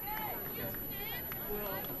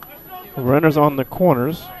 Runners on the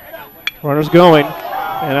corners. Runners going.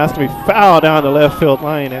 And that's going to be fouled down the left field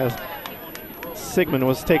line as Sigmund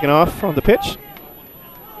was taken off from the pitch.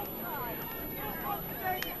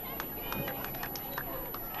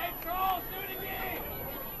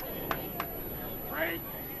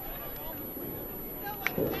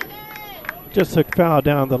 Just took foul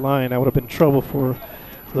down the line. That would have been trouble for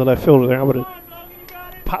the left fielder there. I would have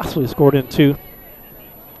possibly scored in 2.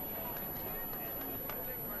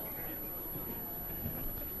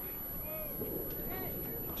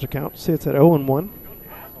 The count sits at 0-1.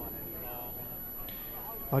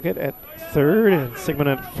 I'll get at third and Sigmund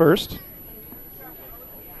at first.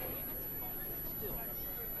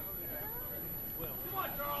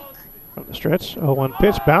 From the stretch, 0-1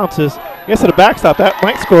 pitch, bounces. Gets to the backstop. That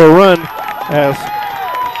might score a run as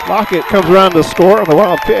Lockett comes around to score on the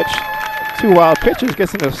wild pitch. 2 wild pitches,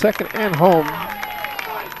 gets into second and home.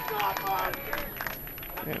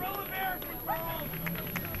 And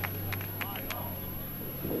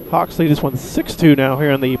Hawks lead this one 6-2 now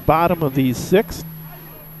here in the bottom of the 6th.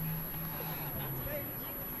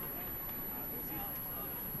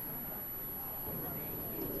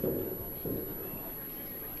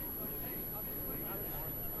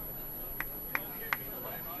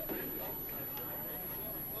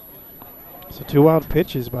 So 2 wild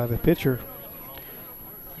pitches by the pitcher.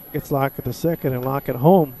 Gets Lockett to second and Lockett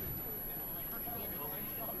home.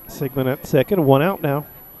 Sigmund at second, 1 out now.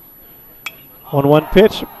 1-1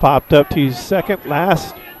 pitch, popped up to second.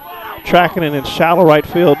 Last tracking it in shallow right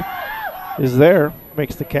field is there.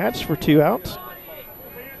 Makes the catch for 2 outs.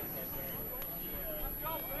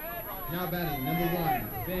 Now batting number 1,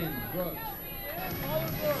 Ben Brooks.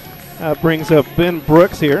 That brings up Ben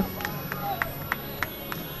Brooks here.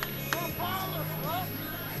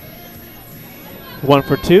 One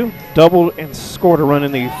for 2, doubled and scored a run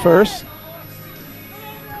in the first.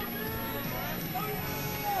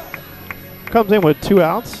 Comes in with 2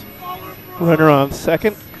 outs. Runner on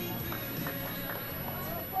second.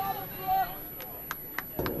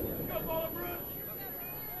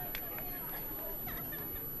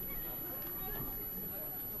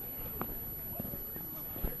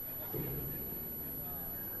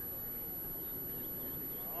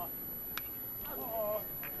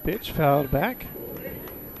 Pitch fouled back.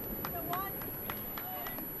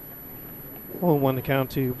 0-1 to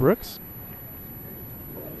count to Brooks.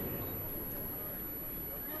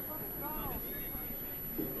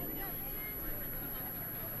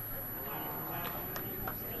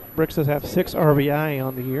 Brooks does have 6 RBI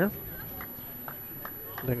on the year.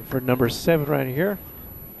 Looking for number 7 right here.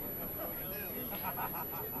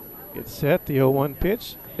 Gets set, the 0-1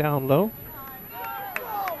 pitch, down low.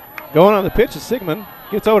 Going on the pitch is Sigmund.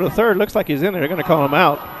 Gets over to third, looks like he's in there. They're going to call him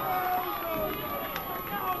out.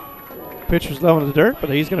 Pitcher's low in the dirt, but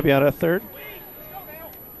he's going to be out at third.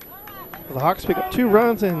 The Hawks pick up 2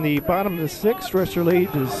 runs in the bottom of the 6th. Stretch their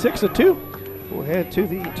lead to 6-2. We'll head to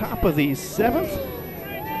the top of the 7th.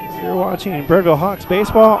 You're watching Birdville Hawks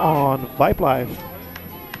baseball on Vype Live.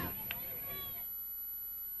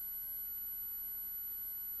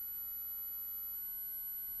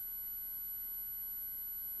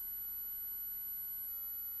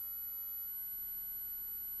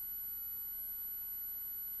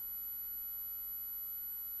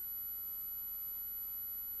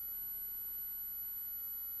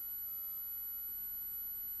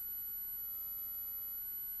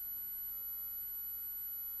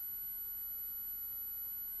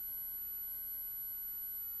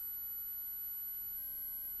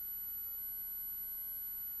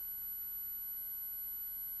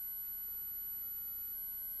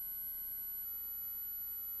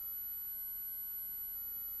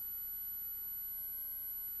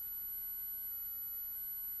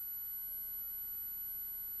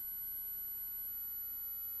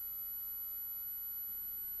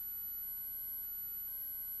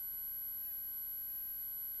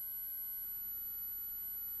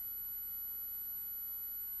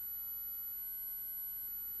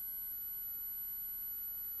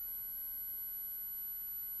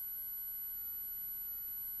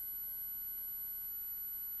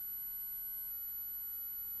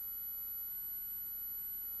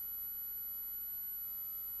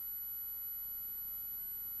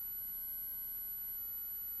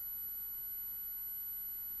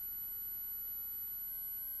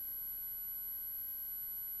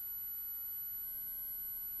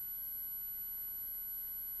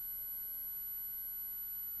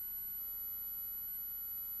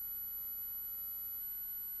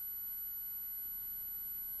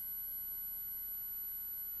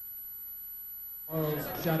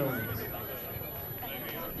 Shadow Winds.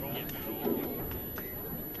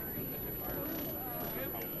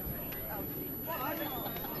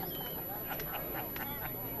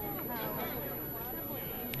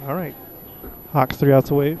 All right. Hawks 3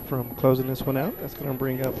 outs away from closing this one out. That's going to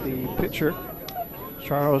bring up the pitcher,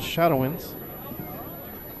 Charles Shadowinds.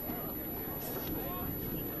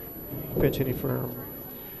 Pitch hitting for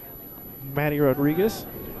Matty Rodriguez.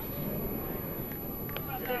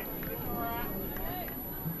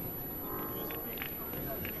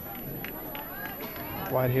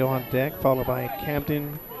 Whitehill on deck, followed by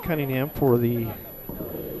Camden Cunningham for the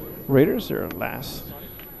Raiders. Their last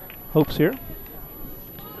hopes here.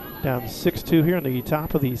 Down 6-2 here in the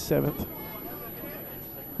top of the 7th.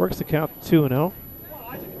 Works the count 2-0.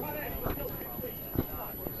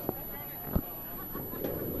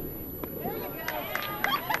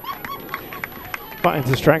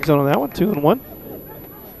 Finds the strike zone on that one, 2-1.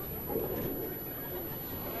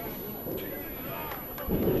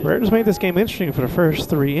 Raiders made this game interesting for the first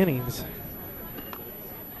 3 innings.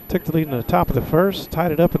 Took the lead in the top of the first,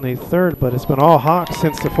 tied it up in the third, but it's been all Hawks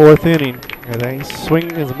since the 4th inning. And they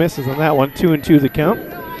swing and misses on that one, 2-2 the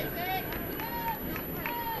count.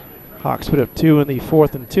 Hawks put up 2 in the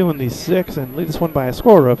 4th and 2 in the 6th and lead this one by a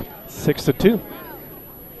score of 6-2.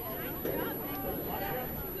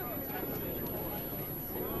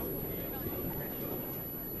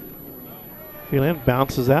 Phelan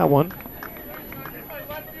bounces that one.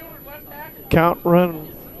 Count runs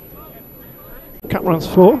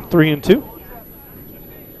full, 3-2.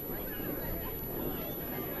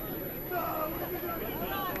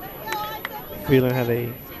 Phelan had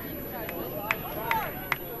a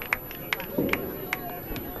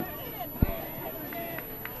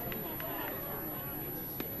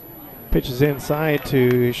pitches inside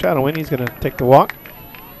to Shadowin. He's going to take the walk.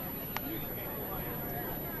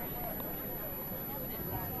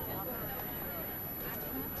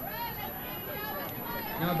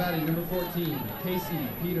 Now batting number 14, Casey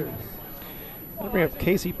Peters. I'll bring up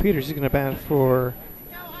Casey Peters. He's going to bat for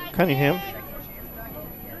Cunningham.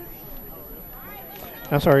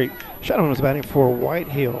 I'm sorry, Shadowin was batting for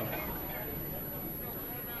Whitehill.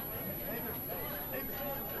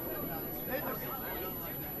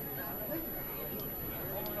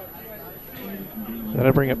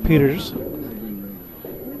 That'll bring up Peters.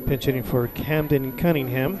 Pinch hitting for Camden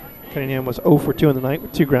Cunningham. Cunningham was 0 for 2 in the night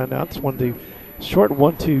with 2 ground outs. One to short,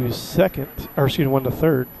 1 to second, or excuse me, 1 to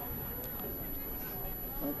third.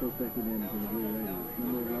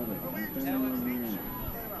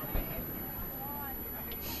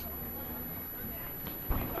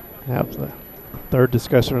 Have the third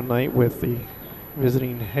discussion tonight with the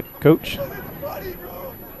visiting head coach.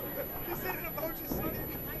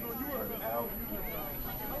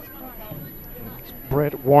 It's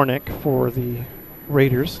Brett Warnick for the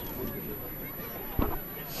Raiders.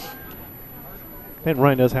 And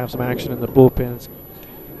Ryan does have some action in the bullpen. It's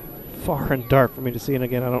far and dark for me to see, and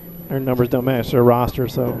again, their numbers don't match their roster,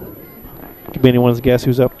 so it could be anyone's guess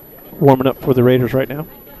who's up warming up for the Raiders right now.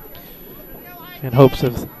 In hopes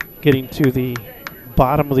of getting to the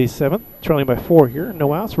bottom of the 7th, trailing by 4 here.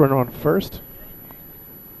 No outs, runner on first.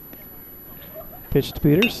 Pitch to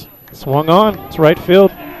Peters. Swung on. It's right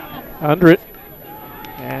field. Under it.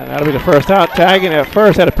 And that'll be the first out. Tagging at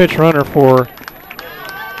first. Had a pitch runner for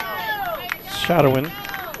Shadowin.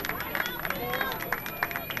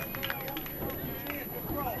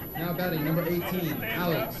 Now batting number 18,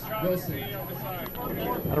 Alex Wilson.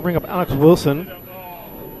 That'll bring up Alex Wilson.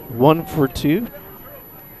 1 for 2.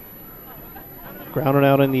 Grounded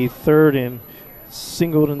out in the 3rd and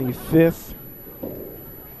singled in the 5th.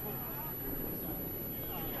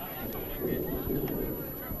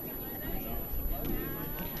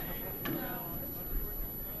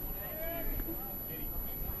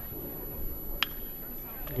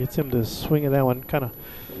 Gets him to swing at that one, kind of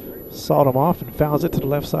sawed him off and fouls it to the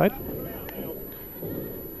left side.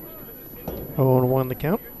 0-1 the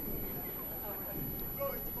count.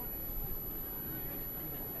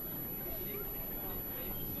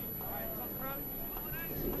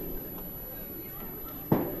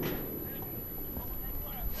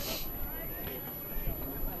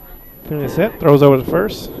 Finish set, throws over to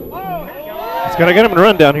first. It's going to get him a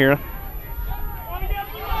run down here.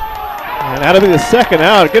 And that'll be the second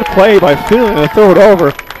out. A good play by Phelan to throw it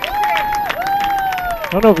over. I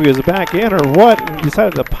don't know if he was back in or what. He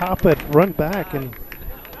decided to pop it, run back, and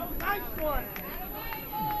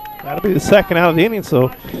that'll be the second out of the inning. So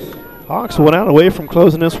Hawks 1 out away from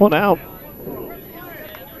closing this one out.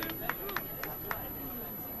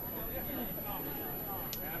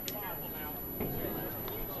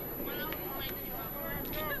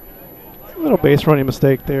 Little base running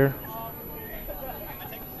mistake there.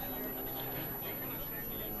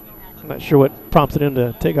 I'm not sure what prompted him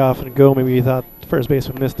to take off and go. Maybe he thought first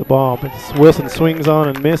baseman missed the ball, but Wilson swings on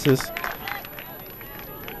and misses.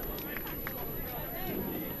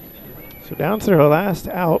 So down to their last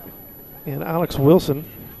out, and Alex Wilson.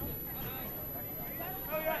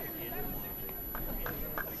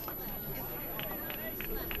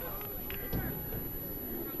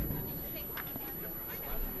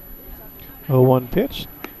 Oh, 1 pitch.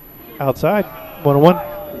 Outside. 1-1. I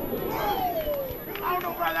don't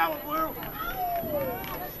know where that one blew.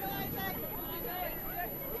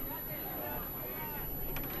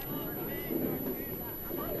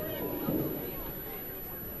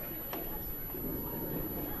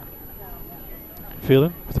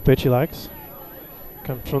 Fielding with the pitch he likes.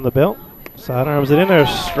 Comes from the belt. Sidearms it in there.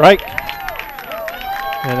 Strike.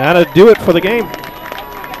 And that'll do it for the game.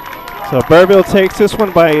 So Birdville takes this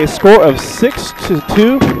one by a score of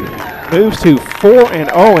 6-2. Moves to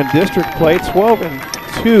 4-0 in district play.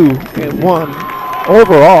 12-2-1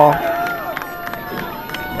 overall.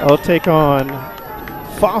 They'll take on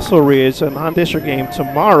Fossil Ridge, a non-district game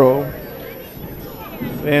tomorrow.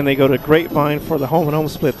 And they go to Grapevine for the home-and-home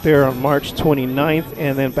split there on March 29th,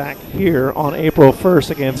 and then back here on April 1st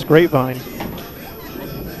against Grapevine.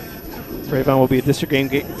 Grapevine will be a district game.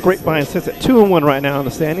 Grapevine sits at 2-1 right now in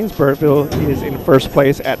the standings. Birdville is in first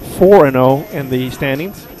place at 4-0 in the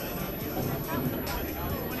standings.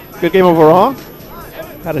 Good game overall.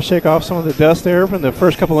 Had to shake off some of the dust there from the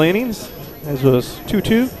first couple innings, as it was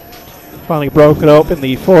 2-2. Finally broke it up in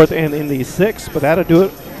the 4th and in the 6th, but that'll do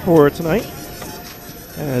it for tonight.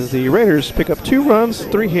 As the Raiders pick up 2 runs,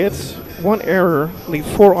 3 hits, 1 error, leave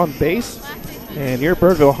 4 on base. And your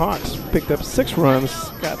Birdville Hawks picked up 6 runs,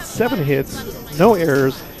 got 7 hits, no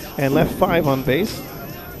errors, and left 5 on base.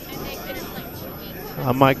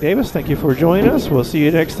 I'm Mike Davis. Thank you for joining us. We'll see you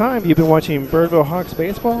next time. You've been watching Birdville Hawks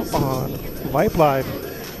Baseball on Vype Live.